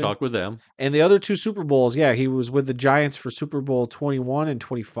interesting. He's talked with them. And the other 2 Super Bowls, he was with the Giants for Super Bowl 21 and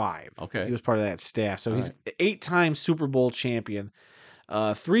 25. Okay. He was part of that staff. So he's 8-time Super Bowl champion,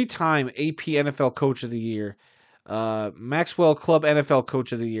 3-time AP NFL Coach of the Year, Maxwell Club NFL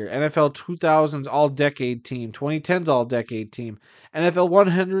Coach of the Year, NFL 2000s All-Decade Team, 2010s All-Decade Team, NFL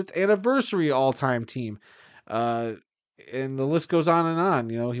 100th Anniversary All-Time Team. And the list goes on and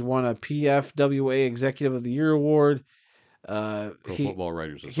on. He won a PFWA Executive of the Year award. Pro Football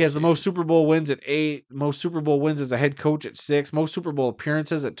Writers Association. He has the most Super Bowl wins at 8, most Super Bowl wins as a head coach at 6, most Super Bowl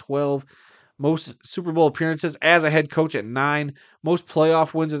appearances at 12, most Super Bowl appearances as a head coach at 9, most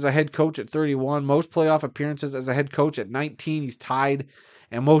playoff wins as a head coach at 31, most playoff appearances as a head coach at 19. He's tied.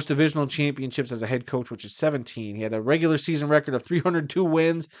 And most divisional championships as a head coach, which is 17. He had a regular season record of 302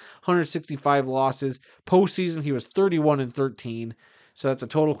 wins, 165 losses. Postseason, he was 31-13. So that's a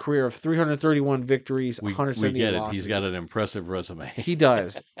total career of 331 victories, 170 we get losses. He's got an impressive resume. He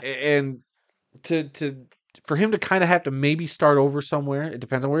does. And for him to kind of have to maybe start over somewhere, it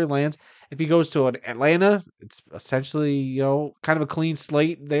depends on where he lands. If he goes to Atlanta, it's essentially, kind of a clean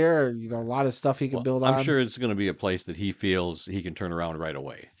slate there. A lot of stuff he can build on. I'm sure it's going to be a place that he feels he can turn around right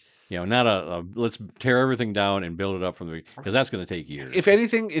away. Not a let's tear everything down and build it up from the because that's going to take years. If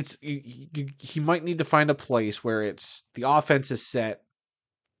anything, he might need to find a place where it's the offense is set.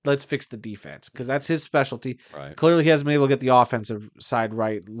 Let's fix the defense because that's his specialty. Right. Clearly, he hasn't been able to get the offensive side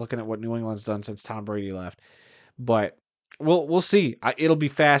right. Looking at what New England's done since Tom Brady left, but we'll see. It'll be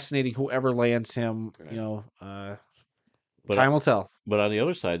fascinating. Whoever lands him, Right. Time will tell. But on the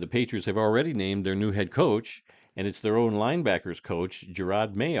other side, the Patriots have already named their new head coach, and it's their own linebackers coach,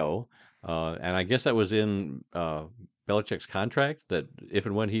 Gerard Mayo. And I guess that was in Belichick's contract that if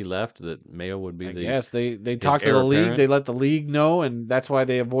and when he left, that Mayo would be Yes, they talked to the league. Apparent. They let the league know, and that's why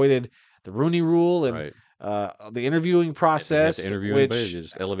they avoided the Rooney Rule and right. The interviewing process. They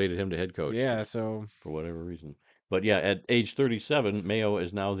just elevated him to head coach. Yeah, so for whatever reason. But yeah, at age 37, Mayo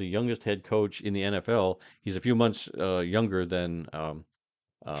is now the youngest head coach in the NFL. He's a few months younger than Sean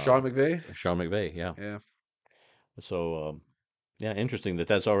McVay. Sean McVay, yeah. Yeah. So, interesting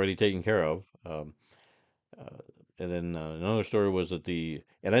that's already taken care of. and then another story was that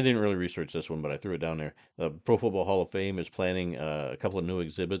and I didn't really research this one, but I threw it down there. The Pro Football Hall of Fame is planning a couple of new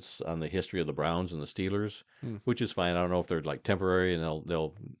exhibits on the history of the Browns and the Steelers, which is fine. I don't know if they're like temporary, and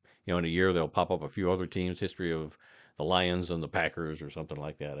they'll in a year they'll pop up a few other teams, history of the Lions and the Packers or something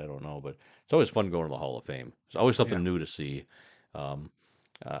like that. I don't know, but it's always fun going to the Hall of Fame. It's always something new to see. Um,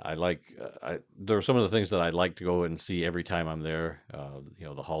 there are some of the things that I like to go and see every time I'm there.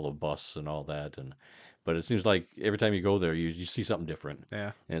 The Hall of Busts and all that, but it seems like every time you go there, you see something different.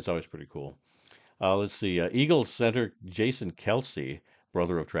 Yeah. And it's always pretty cool. Let's see. Eagles center Jason Kelce,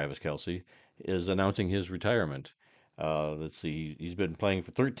 brother of Travis Kelce, is announcing his retirement. Let's see. He's been playing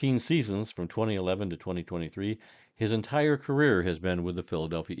for 13 seasons from 2011 to 2023. His entire career has been with the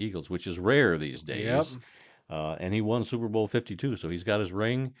Philadelphia Eagles, which is rare these days. Yep. And he won Super Bowl 52, so he's got his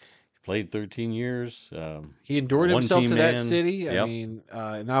ring. He played 13 years. He endured himself to that man. city. I Yep. mean,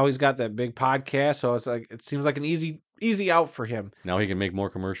 now he's got that big podcast, so it seems like an easy out for him. Now he can make more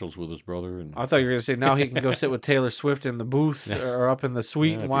commercials with his brother. And I thought you were going to say now he can go sit with Taylor Swift in the booth or up in the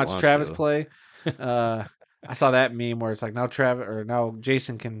suite if and he watch wants Travis to. play. I saw that meme where it's like now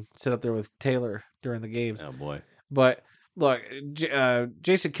Jason can sit up there with Taylor during the games. Oh boy. But look,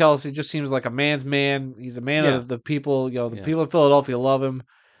 Jason Kelce just seems like a man's man. He's a man of the people. The people in Philadelphia love him.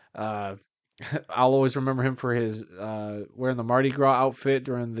 I'll always remember him for his wearing the Mardi Gras outfit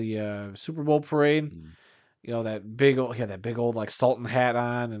during the Super Bowl parade. That big old like Sultan hat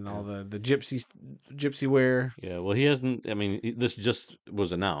on and all the gypsy wear. Yeah, well, he hasn't. I mean, this just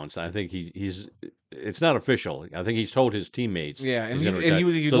was announced. I think he's. It's not official. I think he's told his teammates. Yeah, and he's gonna he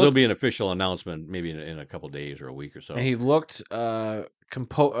retire. so there'll be an official announcement maybe in a couple of days or a week or so. And he looked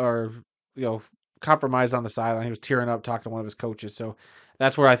compromised on the sideline. He was tearing up talking to one of his coaches. So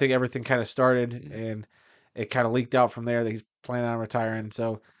that's where I think everything kind of started, and it kind of leaked out from there that he's planning on retiring.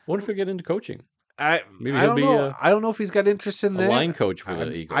 So what if we get into coaching? Maybe he'll be I don't know if he's got interest in a that. line coach for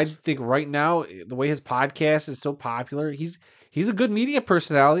the Eagles. I think right now the way his podcast is so popular, he's a good media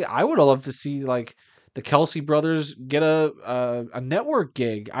personality. I would love to see like the Kelce brothers get a network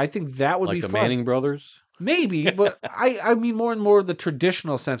gig. I think that would be like the fun. Manning brothers. Maybe, but I mean more and more the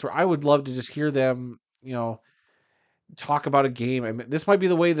traditional sense where I would love to just hear them, talk about a game. I mean, this might be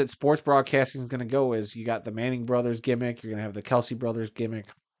the way that sports broadcasting is going to go. Is you got the Manning brothers gimmick, you're going to have the Kelce brothers gimmick.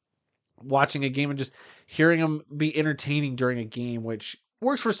 Watching a game and just hearing them be entertaining during a game, which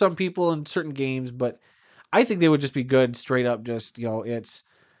works for some people in certain games, but I think they would just be good straight up. Just it's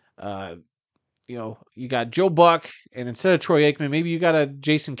you got Joe Buck, and instead of Troy Aikman, maybe you got a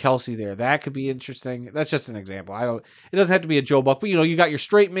Jason Kelce there. That could be interesting. That's just an example. It doesn't have to be a Joe Buck, but you got your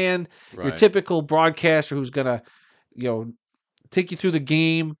straight man, your typical broadcaster who's gonna, take you through the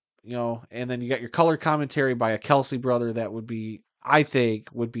game, and then you got your color commentary by a Kelce brother. That would be, I think,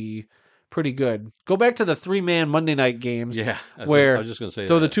 pretty good. Go back to the 3-man Monday night games. Yeah, where I was just going to say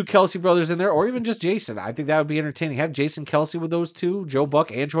throw the two Kelce brothers in there, or even just Jason. I think that would be entertaining. Have Jason Kelce with those two, Joe Buck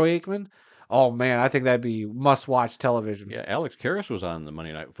and Troy Aikman. Oh man, I think that'd be must-watch television. Yeah, Alex Karras was on the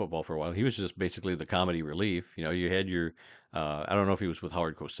Monday Night Football for a while. He was just basically the comedy relief. You had your, I don't know if he was with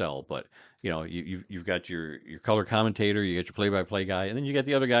Howard Cosell, but you've got your color commentator, you got your play-by-play guy, and then you got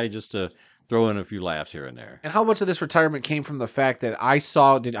the other guy just to throw in a few laughs here and there. And how much of this retirement came from the fact that I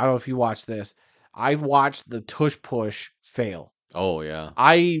don't know if you watched this. I watched the tush push fail. Oh yeah,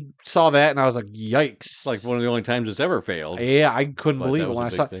 I saw that and I was like, "Yikes!" It's like one of the only times it's ever failed. Yeah, I couldn't believe it when I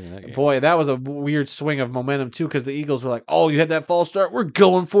saw. Boy, that was a weird swing of momentum too, because the Eagles were like, "Oh, you had that false start. We're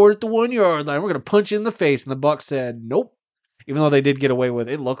going for it at the 1-yard line. We're going to punch you in the face." And the Bucs said, "Nope." Even though they did get away with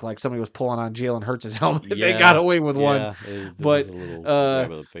it, looked like somebody was pulling on Jalen Hurts' helmet. Yeah, they got away with one. But a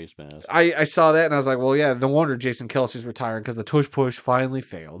little face mask. I saw that and I was like, "Well, yeah, no wonder Jason Kelce's retiring because the tush push finally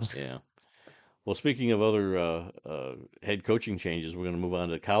failed." Yeah. Well, speaking of other head coaching changes, we're going to move on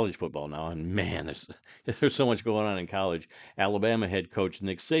to college football now. And man, there's so much going on in college. Alabama head coach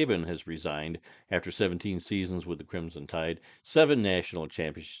Nick Saban has resigned after 17 seasons with the Crimson Tide, 7 national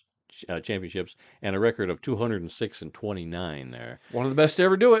championships, and a record of 206-29 there. One of the best to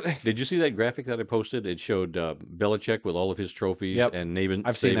ever do it. Did you see that graphic that I posted? It showed Belichick with all of his trophies and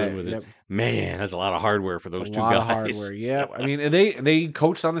I've seen that. with it. Man, that's a lot of hardware for those two guys. A lot of hardware, yeah. I mean, they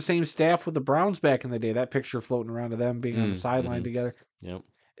coached on the same staff with the Browns back in the day. That picture floating around of them being on the sideline together. Yep.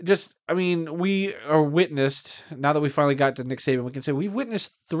 Just, I mean, we are witnessed, now that we finally got to Nick Saban, we can say we've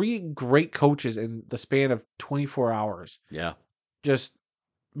witnessed 3 great coaches in the span of 24 hours. Yeah. Just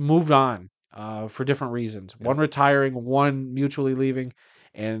moved on for different reasons. One retiring, one mutually leaving,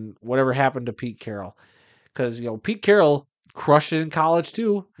 and whatever happened to Pete Carroll. Because, Pete Carroll crushed it in college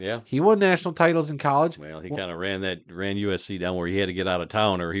too. Yeah. He won national titles in college. Well, he kind of ran USC down where he had to get out of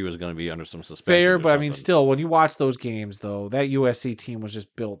town or he was going to be under some suspension Fair, or but I mean, something. still, when you watch those games, though, that USC team was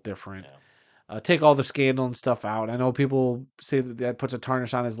just built different. Yeah. Take all the scandal and stuff out. I know people say that puts a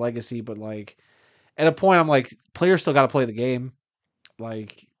tarnish on his legacy, but like at a point, I'm like, players still got to play the game.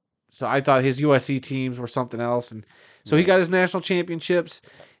 Like, so I thought his USC teams were something else, and so he Right. got his national championships.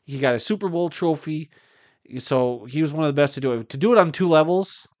 He got a Super Bowl trophy. So he was one of the best to do it. To do it on two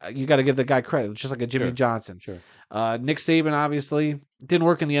levels, you got to give the guy credit. It's just like a Jimmy Sure. Johnson. Sure. Nick Saban obviously didn't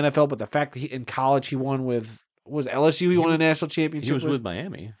work in the NFL, but the fact that in college he won with was LSU. He won a national championship. He was with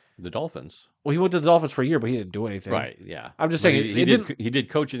Miami, the Dolphins. Well, he went to the Dolphins for a year, but he didn't do anything. Right. Yeah. I'm just But saying he did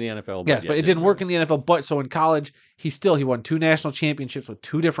coach in the NFL. Yes, but it didn't work in the NFL. But so in college, he won 2 national championships with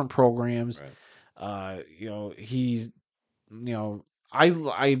 2 different programs. Right. He's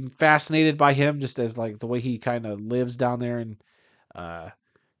I'm fascinated by him just as like the way he kind of lives down there in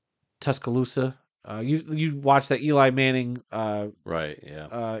Tuscaloosa. You watch that Eli Manning Right.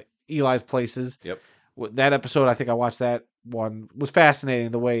 Yeah. Eli's Places. Yep. That episode, I think I watched that one, was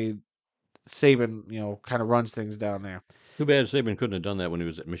fascinating the way Saban, kind of runs things down there. Too bad Saban couldn't have done that when he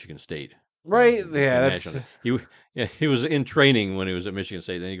was at Michigan State. Right? Yeah, that's he was in training when he was at Michigan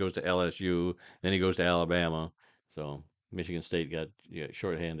State. Then he goes to LSU. Then he goes to Alabama. So Michigan State got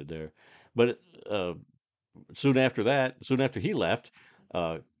shorthanded there. But soon after he left,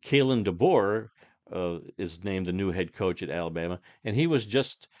 Kalen DeBoer is named the new head coach at Alabama, and he was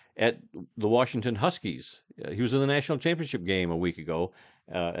just at the Washington Huskies. He was in the national championship game a week ago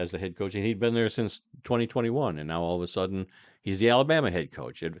as the head coach, and he'd been there since 2021, and now all of a sudden he's the Alabama head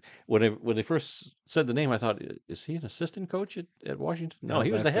coach. When they first said the name, I thought, is he an assistant coach at Washington? No,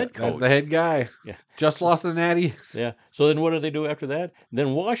 he was the head coach. That's the head guy. Yeah. Just lost the Natty. Yeah. So then what do they do after that?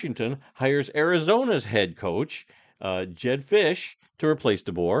 Then Washington hires Arizona's head coach, Jed Fish, to replace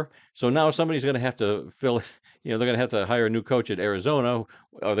DeBoer. So now somebody's going to have to fill, they're going to have to hire a new coach at Arizona.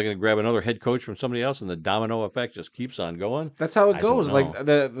 Are they going to grab another head coach from somebody else? And the domino effect just keeps on going. That's how it I don't goes. know. Like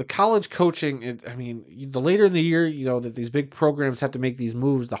the college coaching, the later in the year, that these big programs have to make these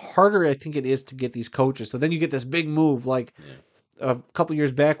moves, the harder I think it is to get these coaches. So then you get this big move like a couple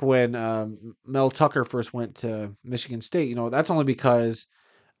years back when Mel Tucker first went to Michigan State. That's only because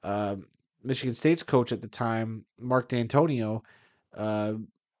Michigan State's coach at the time, Mark D'Antonio,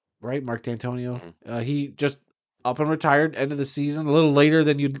 right? Mark D'Antonio. He just up and retired end of the season a little later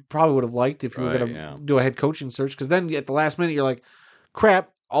than you probably would have liked if you were going to do a head coaching search. Because then at the last minute, you're like,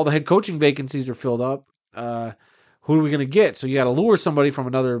 crap, all the head coaching vacancies are filled up. Who are we going to get? So you got to lure somebody from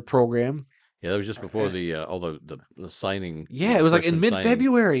another program. Yeah, that was just before all the signing. Yeah, it was like in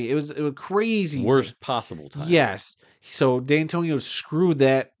mid-February. It was crazy. Worst possible time. Yes. So D'Antonio screwed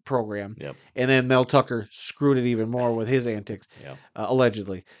that program. Yep. And then Mel Tucker screwed it even more with his antics,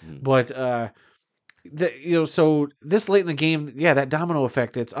 allegedly. But, so this late in the game, that domino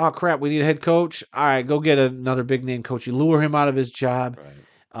effect, it's, oh, crap, we need a head coach. All right, go get another big-name coach. You lure him out of his job.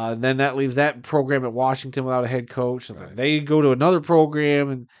 Right. Then that leaves that program at Washington without a head coach. So then they go to another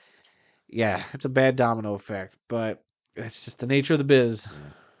program, and it's a bad domino effect, but it's just the nature of the biz.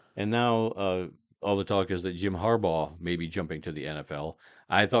 And now all the talk is that Jim Harbaugh may be jumping to the NFL.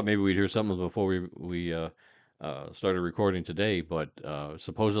 I thought maybe we'd hear something before we started recording today, but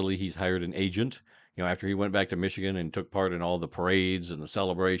supposedly he's hired an agent. After he went back to Michigan and took part in all the parades and the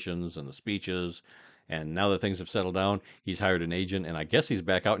celebrations and the speeches, and now that things have settled down, he's hired an agent, and I guess he's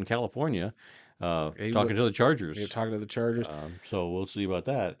back out in California talking to the Chargers. You're talking to the Chargers. So we'll see about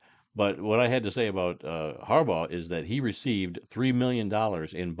that. But what I had to say about Harbaugh is that he received $3 million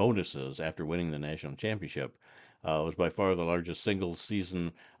in bonuses after winning the national championship. It was by far the largest single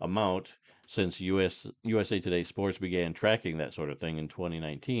season amount since USA Today Sports began tracking that sort of thing in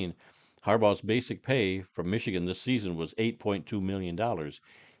 2019. Harbaugh's basic pay from Michigan this season was $8.2 million.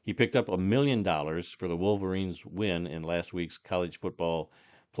 He picked up $1 million for the Wolverines' win in last week's college football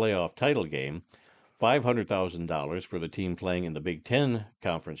playoff title game, $500,000 for the team playing in the Big Ten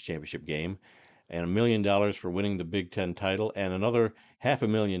Conference Championship game, and $1 million for winning the Big Ten title, and another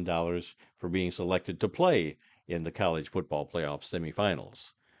 $500,000 for being selected to play in the college football playoff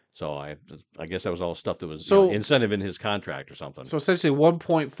semifinals. So I guess that was all stuff that was incentive in his contract or something. So essentially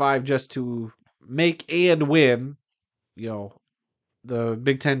 1.5 just to make and win, the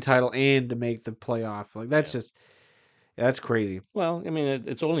Big Ten title and to make the playoff. Like that's just. That's crazy. Well, I mean,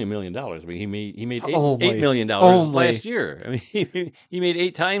 it's only $1 million. I mean, he made $8 million last year. I mean, he made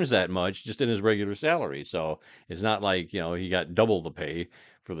 8 times that much just in his regular salary. So it's not like he got double the pay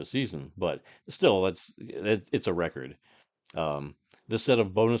for the season. But still, it's a record. This set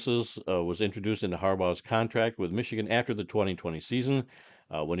of bonuses was introduced into Harbaugh's contract with Michigan after the 2020 season,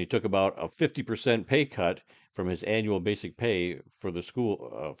 when he took about a 50% pay cut from his annual basic pay for the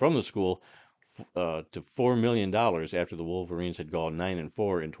school from the school to $4 million after the Wolverines had gone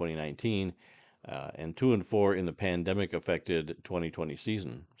 9-4 in 2019 and 2-4 in the pandemic-affected 2020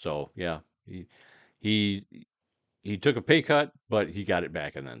 season. So yeah, he he took a pay cut, but he got it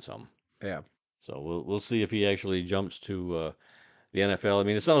back and then some. Yeah. So we'll see if he actually jumps to the NFL. I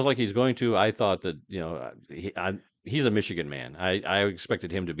mean, it sounds like he's going to. I thought that he's a Michigan man. I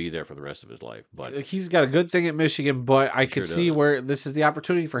expected him to be there for the rest of his life, but He's got a good thing at Michigan, but I could sure see does. where this is the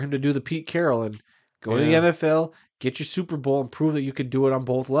opportunity for him to do the Pete Carroll and go to the Yeah. NFL, get your Super Bowl, and prove that you could do it on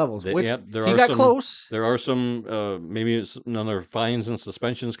both levels. That- Which yep, there he are got some- close. There are some maybe another fines and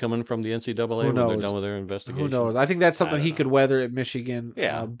suspensions coming from the NCAA Who when they're knows? done with their investigation. Who knows? I think that's something don't he know. could weather at Michigan.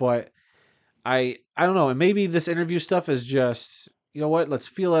 Yeah. But I don't know. And maybe this interview stuff is just, you know what? Let's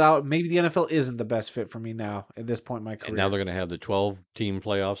feel it out. Maybe the NFL isn't the best fit for me now at this point in my career. And now they're going to have the 12-team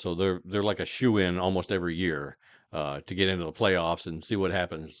playoffs, so they're like a shoe-in almost every year to get into the playoffs and see what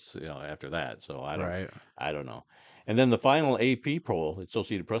happens after that. So I don't know. And then the final AP poll,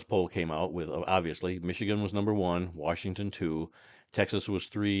 Associated Press poll, came out with obviously Michigan was number 1, Washington 2, Texas was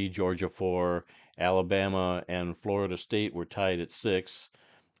 3, Georgia 4, Alabama and Florida State were tied at 6,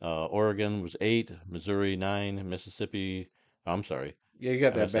 Oregon was 8, Missouri 9, Mississippi. I'm sorry. Yeah, you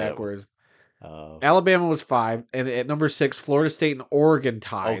got I that messed that up. backwards. Uh, Alabama was 5, and at number 6, Florida State and Oregon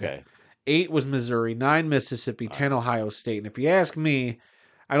tied. okay. 8 was Missouri, 9 Mississippi, 10 Ohio State. And if you ask me,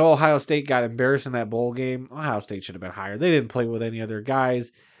 I know Ohio State got embarrassed in that bowl game. Ohio State should have been higher. They didn't play with any other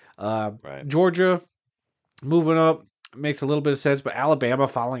guys. Right. Georgia moving up makes a little bit of sense, but Alabama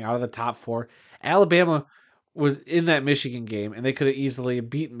falling out of the top 4. Alabama was in that Michigan game, and they could have easily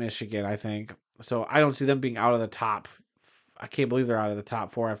beaten Michigan, I think. So I don't see them being out of the top. I can't believe they're out of the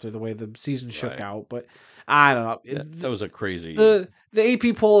top 4 after the way the season shook Right. out. But I don't know. That was a crazy. The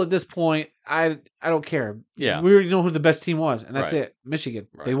AP poll at this point, I don't care. Yeah. We already know who the best team was, and that's Right. it. Michigan.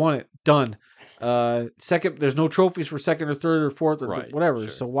 Right. They won it. Done. Second, there's no trophies for second or third or fourth or Right, whatever. sure.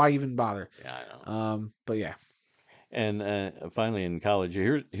 So why even bother? Yeah, I know. But yeah. And finally, in college,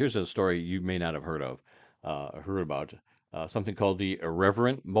 here's a story you may not have heard about. Something called the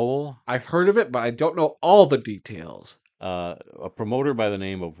Irreverent Bowl. I've heard of it, but I don't know all the details. A promoter by the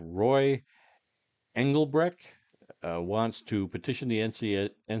name of Roy Engelbrecht wants to petition the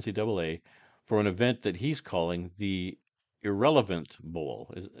NCAA for an event that he's calling the Irrelevant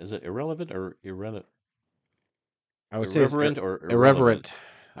Bowl. Is it irrelevant or irrelevant? I would say it's Irreverent or irrelevant? irreverent.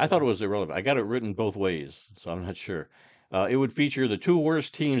 I thought it was irrelevant. I got it written both ways, so I'm not sure. It would feature the 2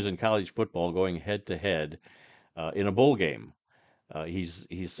 worst teams in college football going head to head in a bowl game. He's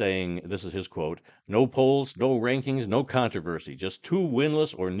saying, this is his quote: "No polls, no rankings, no controversy. Just 2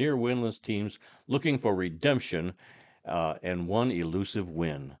 winless or near winless teams looking for redemption and one elusive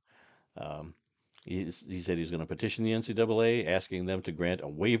win." He said he's going to petition the NCAA, asking them to grant a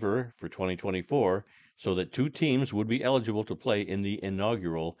waiver for 2024 so that 2 teams would be eligible to play in the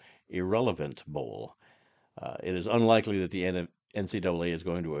inaugural Irrelevant Bowl. It is unlikely that the NCAA is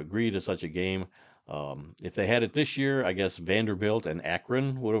going to agree to such a game. If they had it this year, I guess Vanderbilt and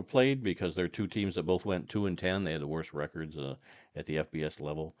Akron would have played because they're 2 teams that both went 2-10. They had the worst records at the FBS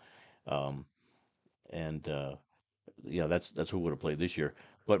level. That's who would have played this year.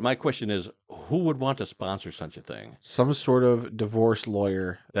 But my question is, who would want to sponsor such a thing? Some sort of divorce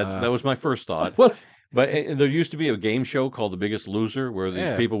lawyer. That was my first thought. What? But there used to be a game show called The Biggest Loser where these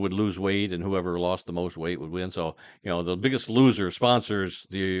Yeah. people would lose weight and whoever lost the most weight would win. So, the Biggest Loser sponsors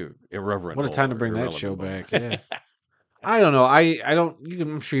the Irreverent What a Bowl time to or bring that Irrelevant show Bowl. back. Yeah. I don't know. I don't.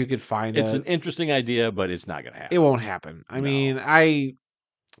 I'm sure you could find It's it. an interesting idea, but it's not going to happen. It won't happen. I No. mean,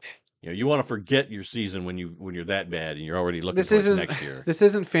 You want to forget your season when you're that bad and you're already looking this towards isn't next year. this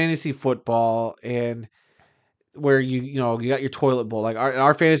isn't fantasy football and where you got your toilet bowl. Like in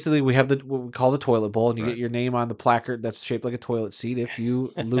our fantasy league, we have what we call the toilet bowl, and you Right. get your name on the placard that's shaped like a toilet seat if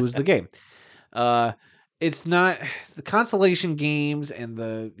you lose the game. It's not the consolation games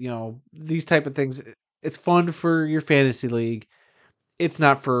and these type of things. It's fun for your fantasy league. It's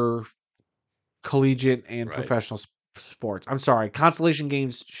not for collegiate and Right. professional sports. I'm sorry. Consolation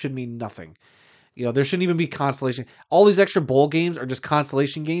games should mean nothing. There shouldn't even be consolation. All these extra bowl games are just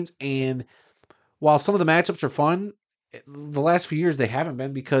consolation games. And while some of the matchups are fun, the last few years they haven't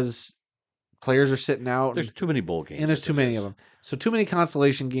been because players are sitting out. There's too many bowl games. And there's as too it many is. of them. So too many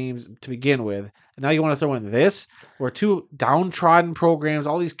consolation games to begin with. And now you want to throw in this, where 2 downtrodden programs,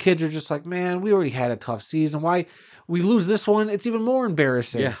 all these kids are just like, man, we already had a tough season. Why we lose this one? It's even more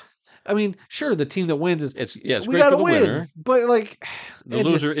embarrassing. Yeah. I mean, sure, the team that wins is It's we great got for to the win, winner. but like The it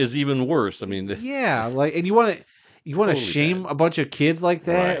loser just is even worse. I mean, yeah, like, and you want to totally shame bad. a bunch of kids like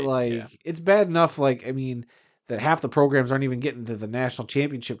that? Right, yeah. Like it's bad enough. Like I mean, that half the programs aren't even getting to the national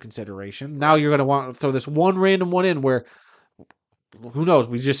championship consideration. Now Right. you're going to want to throw this one random one in where who knows?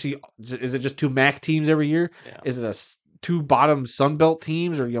 We just see is it just two MAC teams every year? Yeah. Is it two bottom Sun Belt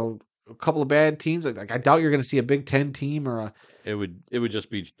teams or a couple of bad teams? Like I doubt you're going to see a Big Ten team or a It would just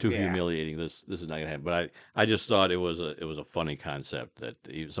be too Yeah. humiliating. This is not gonna happen. But I just thought it was a funny concept that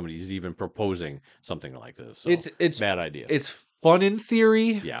somebody's even proposing something like this. So it's bad idea. It's fun in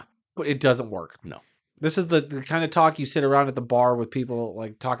theory, Yeah. but it doesn't work. No. This is the kind of talk you sit around at the bar with people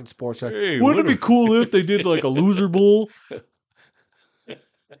like talking sports. Like, Hey, wouldn't it be cool if they did like a loser bowl?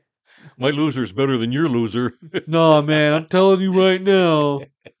 My loser's better than your loser. No, man, I'm telling you right now.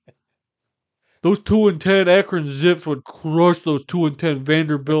 Those 2-10 Akron Zips would crush those 2-10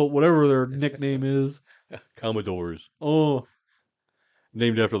 Vanderbilt, whatever their nickname is. Commodores. Oh,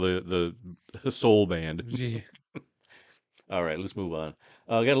 Named after the soul band. gee. All right, let's move on.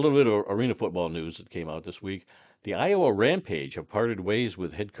 Got a little bit of arena football news that came out this week. The Iowa Rampage have parted ways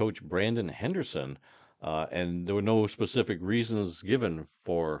with head coach Brandon Henderson, and there were no specific reasons given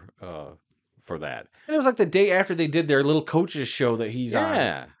for that. And it was like the day after they did their little coaches show that he's on.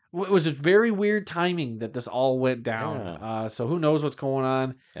 Yeah, It was a very weird timing that this all went down. Yeah. So who knows what's going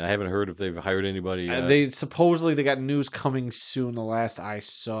on? and I haven't heard if they've hired anybody yet. They supposedly they got news coming soon. The last I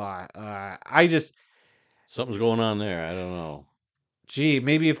saw, Something's going on there. I don't know. gee,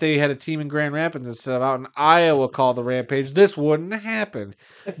 maybe if they had a team in Grand Rapids instead of out in Iowa called the Rampage, this wouldn't happen.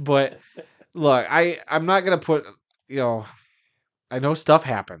 But look, I'm not gonna put I know stuff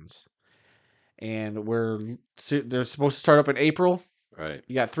happens, and they're supposed to start up in April. Right.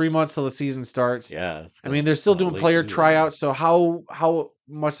 You got 3 months till the season starts. Yeah. I mean, they're still doing late player to do that. tryouts. So how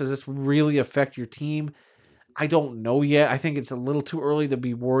much does this really affect your team? I don't know yet. I think it's a little too early to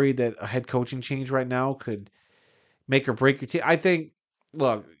be worried that a head coaching change right now could make or break your team. I think,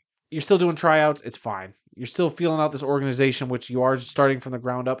 look, you're still doing tryouts. It's fine. You're still feeling out this organization, which you are starting from the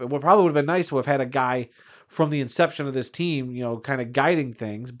ground up. It probably would have been nice to have had a guy from the inception of this team, kind of guiding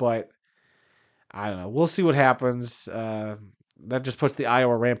things. But I don't know. We'll see what happens. That just puts the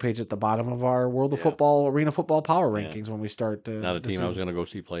Iowa Rampage at the bottom of our World of Yeah. Football Arena Football Power Yeah. Rankings when we start. Not a the team I was season. going to go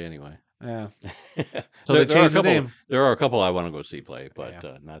see play anyway. Yeah. So they changed the name. There are a couple I want to go see play, but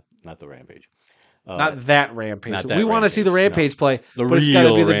Yeah. not the Rampage. Not that Rampage. not that We want to see the Rampage, Rampage play, The but it's got to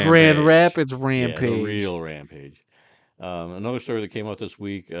be real the Grand Rampage. Rapids Yeah, Rampage. the real Rampage. Another story that came out this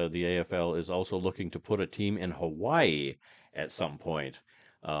week: the AFL is also looking to put a team in Hawaii at some point.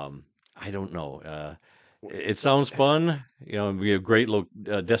 I don't know. It sounds fun, it'd be a great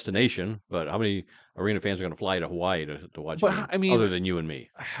destination. But how many arena fans are going to fly to Hawaii to watch? But, a game, I mean- other than you and me.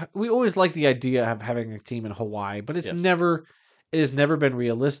 We always like the idea of having a team in Hawaii, but it has never been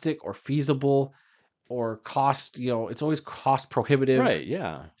realistic or feasible or cost. It's always cost prohibitive. Right?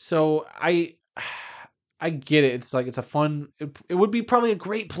 Yeah. So I get it. It's like it's a fun. It would be probably a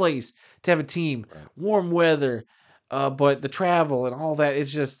great place to have a team, Right. warm weather, but the travel and all that.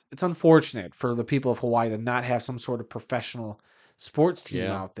 It's unfortunate for the people of Hawaii to not have some sort of professional sports team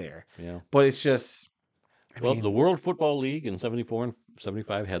Yeah. out there. Yeah. But it's just. Well, the World Football League in '74 and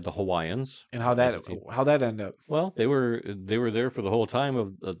 '75 had the Hawaiians. and how as that a team. end up. Well, they were there for the whole time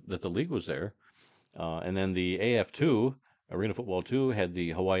of that the league was there, and then the AF2 Arena Football 2 had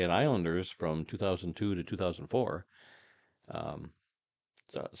the Hawaiian Islanders from 2002 to 2004.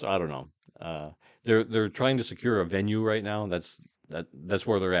 So I don't know. They're trying to secure a venue right now. That's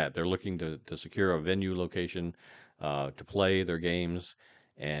where they're at. They're looking to secure a venue location to play their games,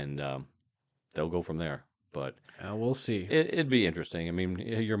 and they'll go from there. But We'll see. it'd be interesting. I mean,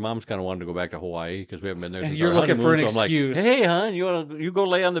 your mom's kind of wanted to go back to Hawaii because we haven't been there And since you're our looking for an honeymoon, so I'm like, excuse. hey, hon, you go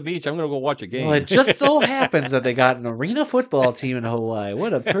lay on the beach. I'm gonna go watch a game. Well, it just so happens that they got an arena football team in Hawaii.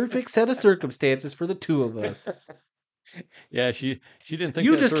 What a perfect set of circumstances for the two of us. Yeah, she didn't think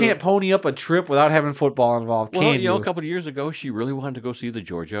You that just through. can't pony up a trip without having football involved, Well, can you? a couple of years ago, she really wanted to go see the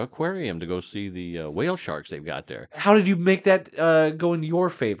Georgia Aquarium, to go see the whale sharks they've got there. How did you make that go in your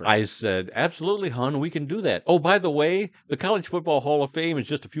favor? I said, absolutely, hon, we can do that. Oh, by the way, the College Football Hall of Fame is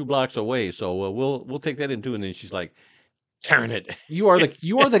just a few blocks away, so we'll take that into. And then she's like, darn it. You are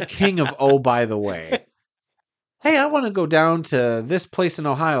the king of oh, by the way. Hey, I want to go down to this place in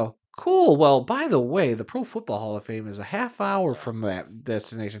Ohio. Cool. Well, by the way, the Pro Football Hall of Fame is a half hour from that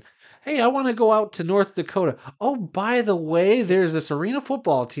destination. Hey, I want to go out to North Dakota. Oh, by the way, there's this arena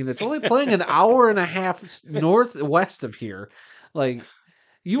football team that's only playing an hour and a half northwest of here. Like,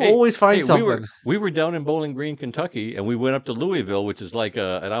 You Hey, always find hey, something. we were down in Bowling Green, Kentucky, and we went up to Louisville, which is like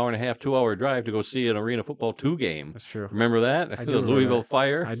an hour and a half, 2 hour drive to go see an Arena Football 2 game. That's true. Remember that? I The do remember Louisville that.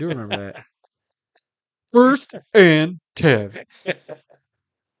 Fire. I do remember that. 1st and 10.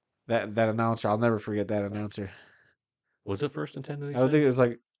 That announcer, I'll never forget that announcer. Was it 1st and 10? Did he I would say? think it was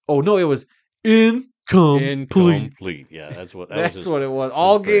like, oh no, it was incomplete. Incomplete. Yeah, that's what that was. That's what it was.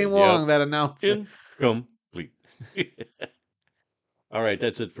 All phrase. game long, that announcer. Incomplete. All right,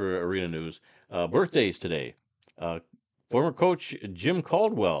 that's it for arena news. Birthdays today. Former coach Jim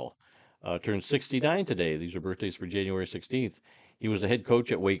Caldwell turned 69 today. These are birthdays for January 16th. He was the head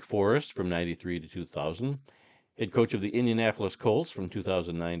coach at Wake Forest from 93 to 2000. Head coach of the Indianapolis Colts from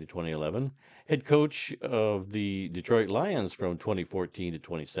 2009 to 2011. Head coach of the Detroit Lions from 2014 to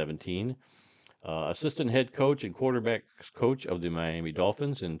 2017. Assistant head coach and quarterbacks coach of the Miami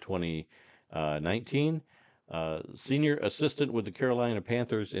Dolphins in 2019. Senior assistant with the Carolina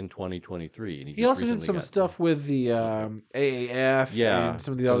Panthers in 2023. And He also did some stuff with the AAF and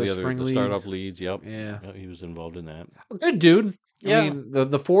some of the other spring the leagues. startup leads. Yep. Yeah. He was involved in that. Good dude. Yeah. I mean,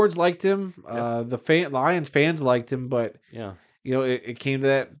 the Fords liked him. The Lions fans liked him, but Yeah. It came to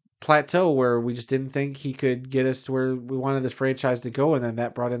that plateau where we just didn't think he could get us to where we wanted this franchise to go, and then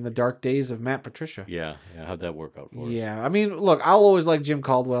that brought in the dark days of Matt Patricia. Yeah. How'd that work out for us? Yeah, I mean, look, I'll always like Jim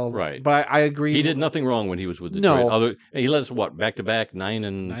Caldwell, right? But I agree. He did nothing wrong when he was with Detroit. No, He led us back to back 9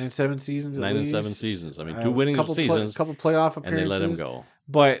 and 7 seasons. 9 and 7 seasons. I mean, 2 winning seasons. Couple playoff appearances, and they let him go.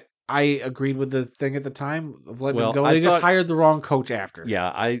 But I agreed with the thing at the time of letting him go. I They just hired the wrong coach after.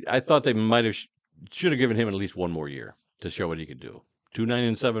 Yeah, I thought they might have should have given him at least one more year to show what he could do. 2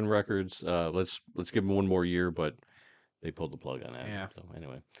 9-7 records. Let's give him one more year, but they pulled the plug on that. Yeah. So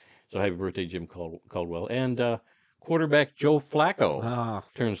anyway, happy birthday, Jim Caldwell, and quarterback Joe Flacco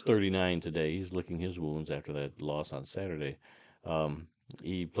turns 39 today. He's licking his wounds after that loss on Saturday.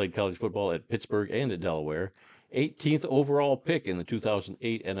 He played college football at Pittsburgh and at Delaware. 18th overall pick in the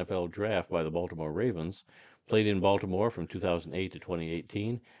 2008 NFL Draft by the Baltimore Ravens. Played in Baltimore from 2008 to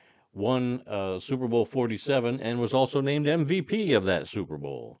 2018. Won Super Bowl 47 and was also named MVP of that Super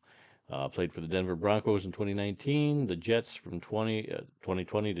Bowl. Played for the Denver Broncos in 2019, the Jets from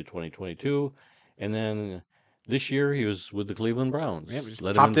 2020 to 2022, and then this year he was with the Cleveland Browns. Yeah, just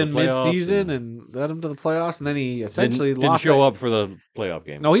popped in mid-season and led him to the playoffs, and then he essentially didn't show up for the playoff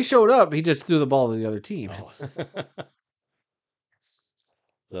game. No, he showed up. He just threw the ball to the other team. Oh.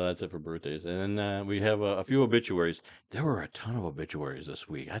 So that's it for birthdays. And then we have a few obituaries. There were a ton of obituaries this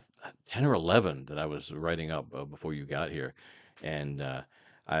week. 10 or 11 that I was writing up before you got here. And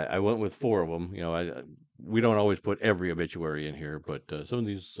I went with 4 of them. We don't always put every obituary in here, but some of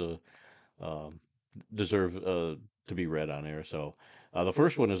these deserve to be read on air. So the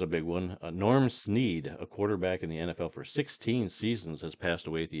first one is a big one. Norm Snead, a quarterback in the NFL for 16 seasons, has passed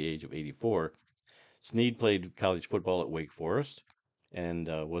away at the age of 84. Snead played college football at Wake Forest and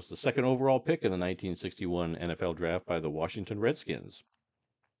was the 2nd overall pick in the 1961 NFL Draft by the Washington Redskins.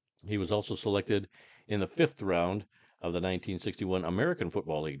 He was also selected in the 5th round of the 1961 American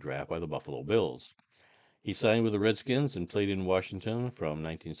Football League Draft by the Buffalo Bills. He signed with the Redskins and played in Washington from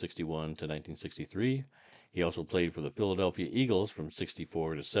 1961 to 1963. He also played for the Philadelphia Eagles from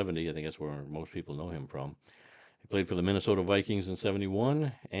 64 to 70. I think that's where most people know him from. He played for the Minnesota Vikings in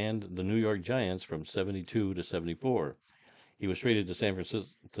 71 and the New York Giants from 72 to 74. He was traded to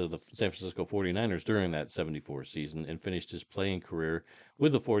the San Francisco 49ers during that 74 season and finished his playing career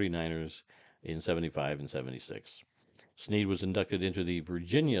with the 49ers in 75 and 76. Snead was inducted into the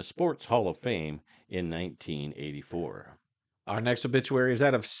Virginia Sports Hall of Fame in 1984. Our next obituary is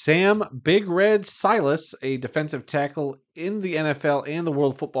that of Sam Big Red Silas, a defensive tackle in the NFL and the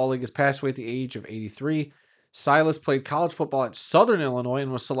World Football League, has passed away at the age of 83. Silas played college football at Southern Illinois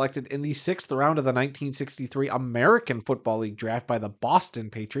and was selected in the 6th round of the 1963 American Football League Draft by the Boston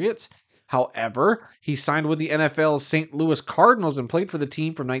Patriots. However, he signed with the NFL's St. Louis Cardinals and played for the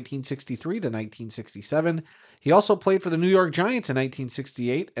team from 1963 to 1967. He also played for the New York Giants in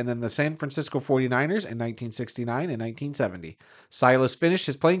 1968 and then the San Francisco 49ers in 1969 and 1970. Silas finished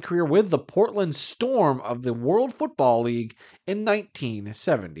his playing career with the Portland Storm of the World Football League in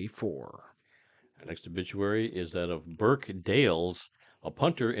 1974. Our next obituary is that of Burke Dales, a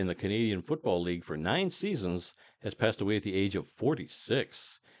punter in the Canadian Football League for 9 seasons, has passed away at the age of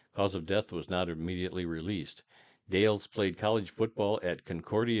 46. Cause of death was not immediately released. Dales played college football at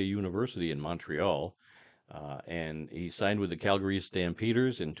Concordia University in Montreal, and he signed with the Calgary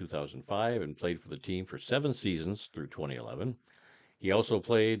Stampeders in 2005 and played for the team for 7 seasons through 2011. He also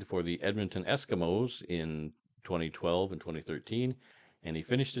played for the Edmonton Eskimos in 2012 and 2013. and he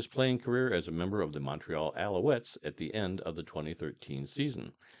finished his playing career as a member of the Montreal Alouettes at the end of the 2013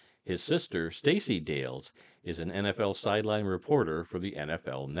 season. His sister, Stacey Dales, is an NFL sideline reporter for the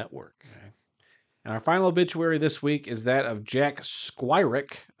NFL Network. Okay. And our final obituary this week is that of Jack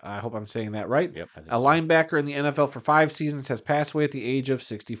Squirek. I hope I'm saying that right. Yep, A linebacker in the NFL for 5 seasons, has passed away at the age of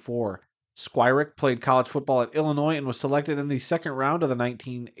 64. Squirek played college football at Illinois and was selected in the second round of the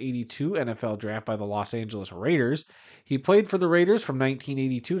 1982 NFL Draft by the Los Angeles Raiders. He played for the Raiders from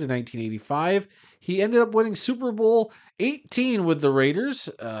 1982 to 1985. He ended up winning Super Bowl 18 with the Raiders.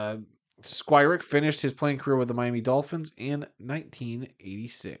 Squirek finished his playing career with the Miami Dolphins in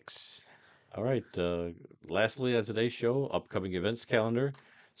 1986. All right. Lastly, on today's show, upcoming events calendar.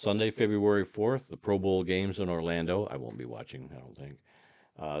 Sunday, February 4th, the Pro Bowl games in Orlando. I won't be watching, I don't think.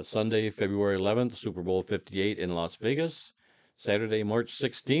 Sunday, February 11th, Super Bowl 58 in Las Vegas. Saturday, March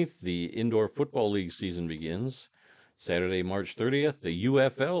 16th, the Indoor Football League season begins. Saturday, March 30th, the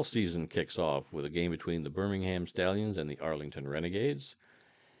UFL season kicks off with a game between the Birmingham Stallions and the Arlington Renegades.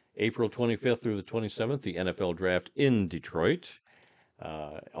 April 25th through the 27th, the NFL Draft in Detroit.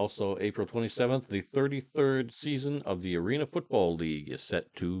 Also, April 27th, the 33rd season of the Arena Football League is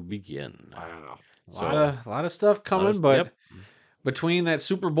set to begin. Wow. A lot of stuff coming, but between that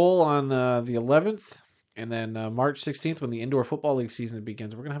Super Bowl on the 11th and then March 16th when the Indoor Football League season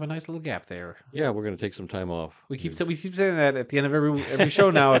begins, we're going to have a nice little gap there. Yeah, we're going to take some time off. We keep saying that at the end of every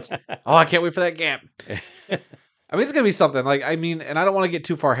show now. It's, I can't wait for that gap. I mean, it's going to be something. And I don't want to get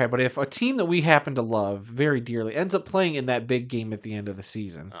too far ahead, but if a team that we happen to love very dearly ends up playing in that big game at the end of the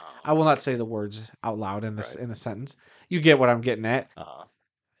season, I will not say the words out loud in a sentence. You get what I'm getting at.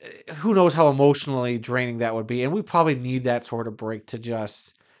 Who knows how emotionally draining that would be, and we probably need that sort of break to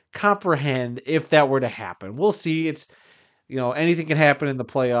just comprehend if that were to happen. We'll see. It's, anything can happen in the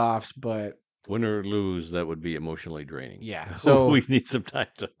playoffs, but win or lose, that would be emotionally draining. Yeah, so we need some time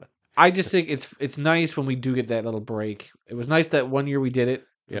to. I just think it's nice when we do get that little break. It was nice that one year we did it.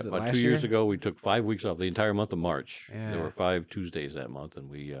 Yeah, about 2 years ago, we took 5 weeks off, the entire month of March. Yeah. There were 5 Tuesdays that month, and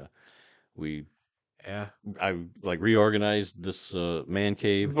I reorganized this man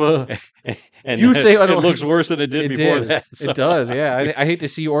cave. And you say it looks worse than it did before that. So. It does, yeah. I hate to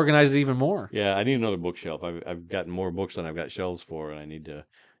see you organize it even more. Yeah, I need another bookshelf. I've gotten more books than I've got shelves for, and I need to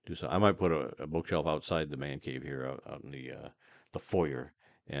do so. I might put a bookshelf outside the man cave here, out in the foyer.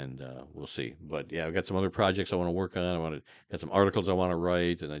 And we'll see. But yeah, I've got some other projects I want to work on. Got some articles I want to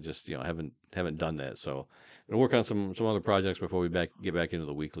write, and I just haven't done that. So I'm gonna work on some other projects before we get back into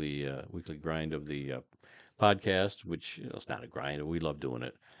the weekly grind of the podcast, which it's not a grind. We love doing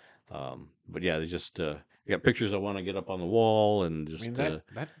it. But yeah, they just I got pictures I want to get up on the wall, and just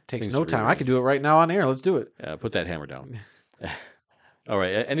that takes no time. I could do it right now on air. Let's do it. Put that hammer down. All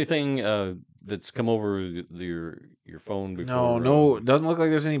right. Anything that's come over your phone before? No. It doesn't look like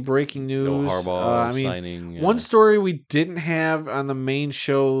there's any breaking news. No Harbaugh signing. One story we didn't have on the main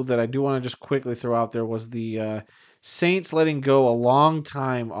show that I do want to just quickly throw out there was the Saints letting go a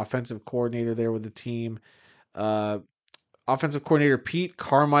long-time offensive coordinator there with the team. Offensive coordinator Pete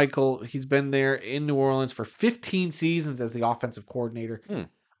Carmichael. He's been there in New Orleans for 15 seasons as the offensive coordinator.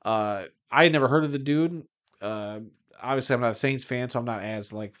 I had never heard of the dude. Obviously, I'm not a Saints fan, so I'm not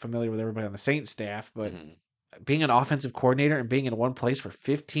as familiar with everybody on the Saints staff. But being an offensive coordinator and being in one place for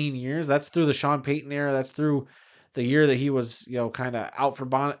 15 years, that's through the Sean Payton era. That's through the year that he was, kind of out for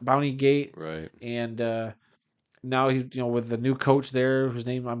Bounty Gate. Right. And now he's, with the new coach there, whose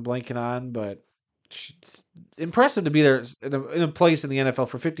name I'm blanking on. But it's impressive to be there in a place in the NFL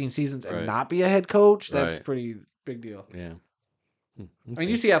for 15 seasons and not be a head coach. That's pretty big deal. Yeah. Okay. I mean,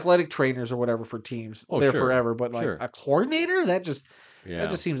 you see athletic trainers or whatever for teams forever, but a coordinator, that just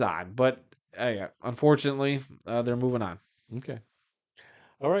seems odd. But unfortunately, they're moving on. Okay.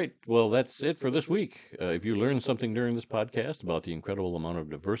 All right. Well, that's it for this week. If you learned something during this podcast about the incredible amount of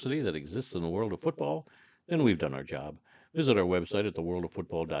diversity that exists in the world of football, then we've done our job. Visit our website at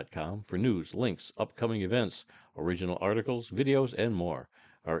theworldoffootball.com for news, links, upcoming events, original articles, videos, and more.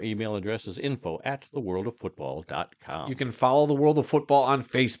 Our email address is info@theworldoffootball.com. You can follow The World of Football on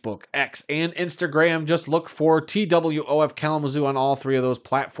Facebook, X, and Instagram. Just look for TWOF Kalamazoo on all 3 of those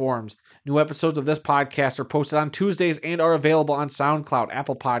platforms. New episodes of this podcast are posted on Tuesdays and are available on SoundCloud,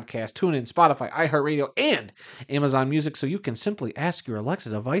 Apple Podcasts, TuneIn, Spotify, iHeartRadio, and Amazon Music, so you can simply ask your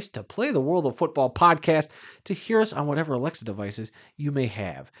Alexa device to play the World of Football podcast to hear us on whatever Alexa devices you may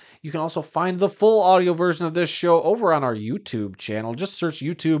have. You can also find the full audio version of this show over on our YouTube channel. Just search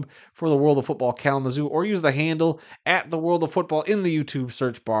YouTube for the World of Football Kalamazoo or use the handle @the World of Football in the YouTube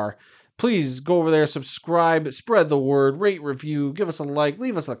search bar. Please go over there, subscribe, spread the word, rate, review, give us a like,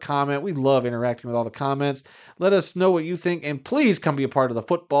 leave us a comment. We love interacting with all the comments. Let us know what you think, and please come be a part of the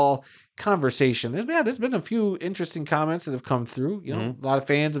football conversation. There's been a few interesting comments that have come through. A lot of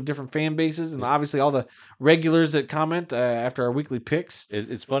fans of different fan bases, and obviously all the regulars that comment after our weekly picks.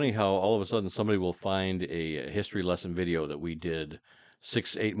 It's funny how all of a sudden somebody will find a history lesson video that we did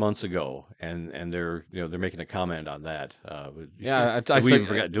 6-8 months ago, and they're making a comment on that. Yeah, we even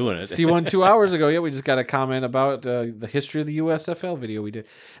forgot doing it. See one 2 hours ago. Yeah, we just got a comment about the history of the USFL video we did.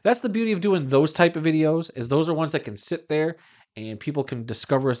 That's the beauty of doing those type of videos, is those are ones that can sit there and people can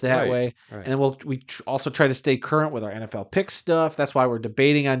discover us that way. Right. And then we also try to stay current with our NFL pick stuff. That's why we're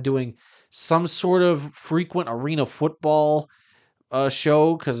debating on doing some sort of frequent arena football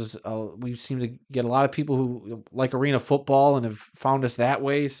show, because we seem to get a lot of people who like arena football and have found us that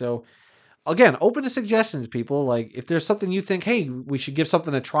way. So again, open to suggestions, people. Like, if there's something you think, hey, we should give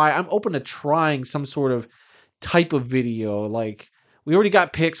something a try, I'm open to trying some sort of type of video. Like, we already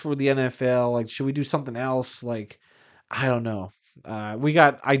got picks for the NFL. Like, should we do something else? Like, I don't know. We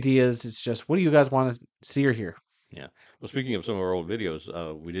got ideas. It's just, what do you guys want to see or hear? Yeah. Well, speaking of some of our old videos,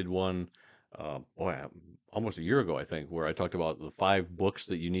 we did one almost a year ago, I think, where I talked about the 5 books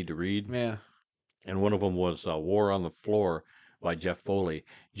that you need to read. Yeah. And one of them was War on the Floor by Jeff Foley.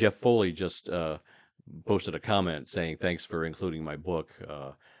 Jeff Foley just posted a comment saying, thanks for including my book.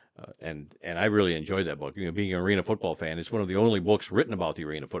 And I really enjoyed that book. Being an arena football fan, it's one of the only books written about the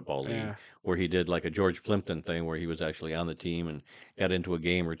Arena Football League, where he did like a George Plimpton thing where he was actually on the team and got into a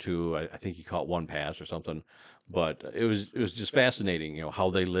game or two. I think he caught one pass or something. But it was just fascinating, how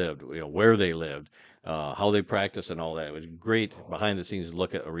they lived, where they lived, how they practiced and all that. It was great behind the scenes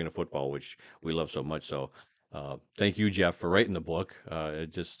look at arena football, which we love so much. So thank you, Jeff, for writing the book. I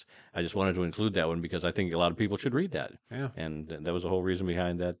just wanted to include that one because I think a lot of people should read that. Yeah. And that was the whole reason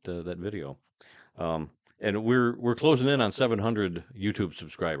behind that video. And we're closing in on 700 YouTube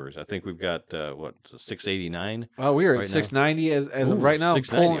subscribers. I think we've got 689. Well, we are right at 690 as of right now.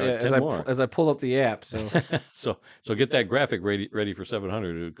 690, as I pull up the app. So so get that graphic ready for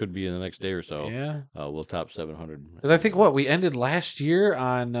 700. It could be in the next day or so. Yeah. We'll top 700. Because I think we ended last year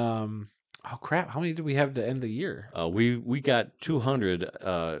on oh crap, how many did we have to end the year? We got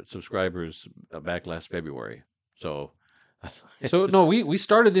 200 subscribers back last February. So no, we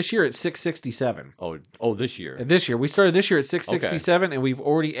started this year at 667. Oh, this year. We started this year at 667, and we've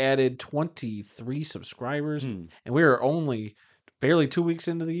already added 23 subscribers, and we are only barely 2 weeks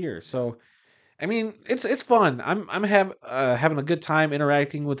into the year. So, I mean, it's fun. I'm having a good time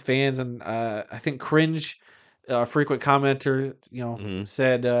interacting with fans, and I think Cringe, frequent commenter,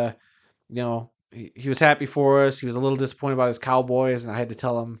 said, he was happy for us. He was a little disappointed about his Cowboys, and I had to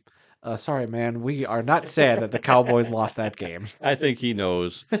tell him, sorry, man, we are not sad that the Cowboys lost that game. I think he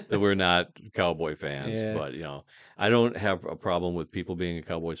knows that we're not Cowboy fans, but I don't have a problem with people being a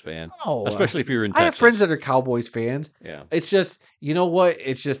Cowboys fan, especially if you're in Texas. I have friends that are Cowboys fans. Yeah, it's just, you know what?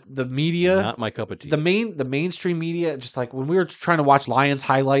 It's just the media, not my cup of tea. The mainstream media, just like when we were trying to watch Lions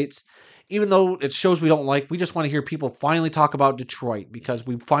highlights, even though it shows we don't like, we just want to hear people finally talk about Detroit because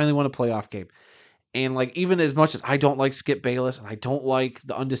we finally won a playoff game. And like, even as much as I don't like Skip Bayless and I don't like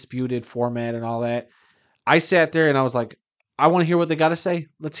the undisputed format and all that, I sat there and I was like, I want to hear what they got to say.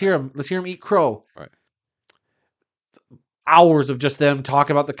 Let's hear them. Let's hear them eat crow. Right. Hours of just them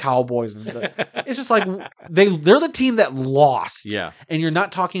talking about the Cowboys. It's just like they're the team that lost. Yeah. And you're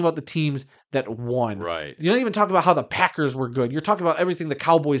not talking about the teams that won. Right. You're not even talking about how the Packers were good. You're talking about everything the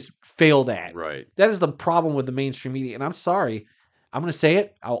Cowboys failed at. Right. That is the problem with the mainstream media. And I'm sorry. I'm going to say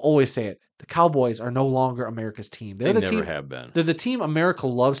it. I'll always say it. The Cowboys are no longer America's team. They never have been. They're the team America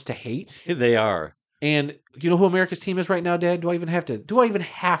loves to hate. They are. And you know who America's team is right now, Dad? Do I even have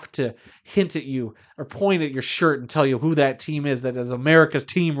to hint at you or point at your shirt and tell you who that team is that is America's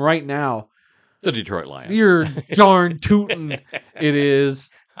team right now? The Detroit Lions. You're darn tootin'. It is.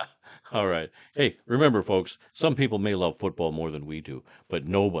 All right. Hey, remember, folks, some people may love football more than we do, but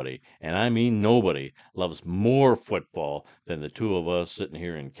nobody, and I mean nobody, loves more football than the two of us sitting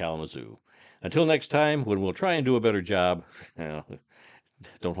here in Kalamazoo. Until next time, when we'll try and do a better job,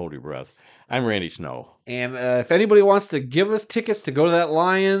 don't hold your breath. I'm Randy Snow. And if anybody wants to give us tickets to go to that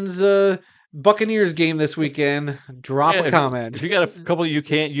Lions Buccaneers game this weekend, drop a comment. If you got a couple you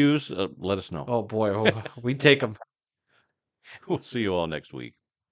can't use, let us know. Oh, boy. We take them. We'll see you all next week.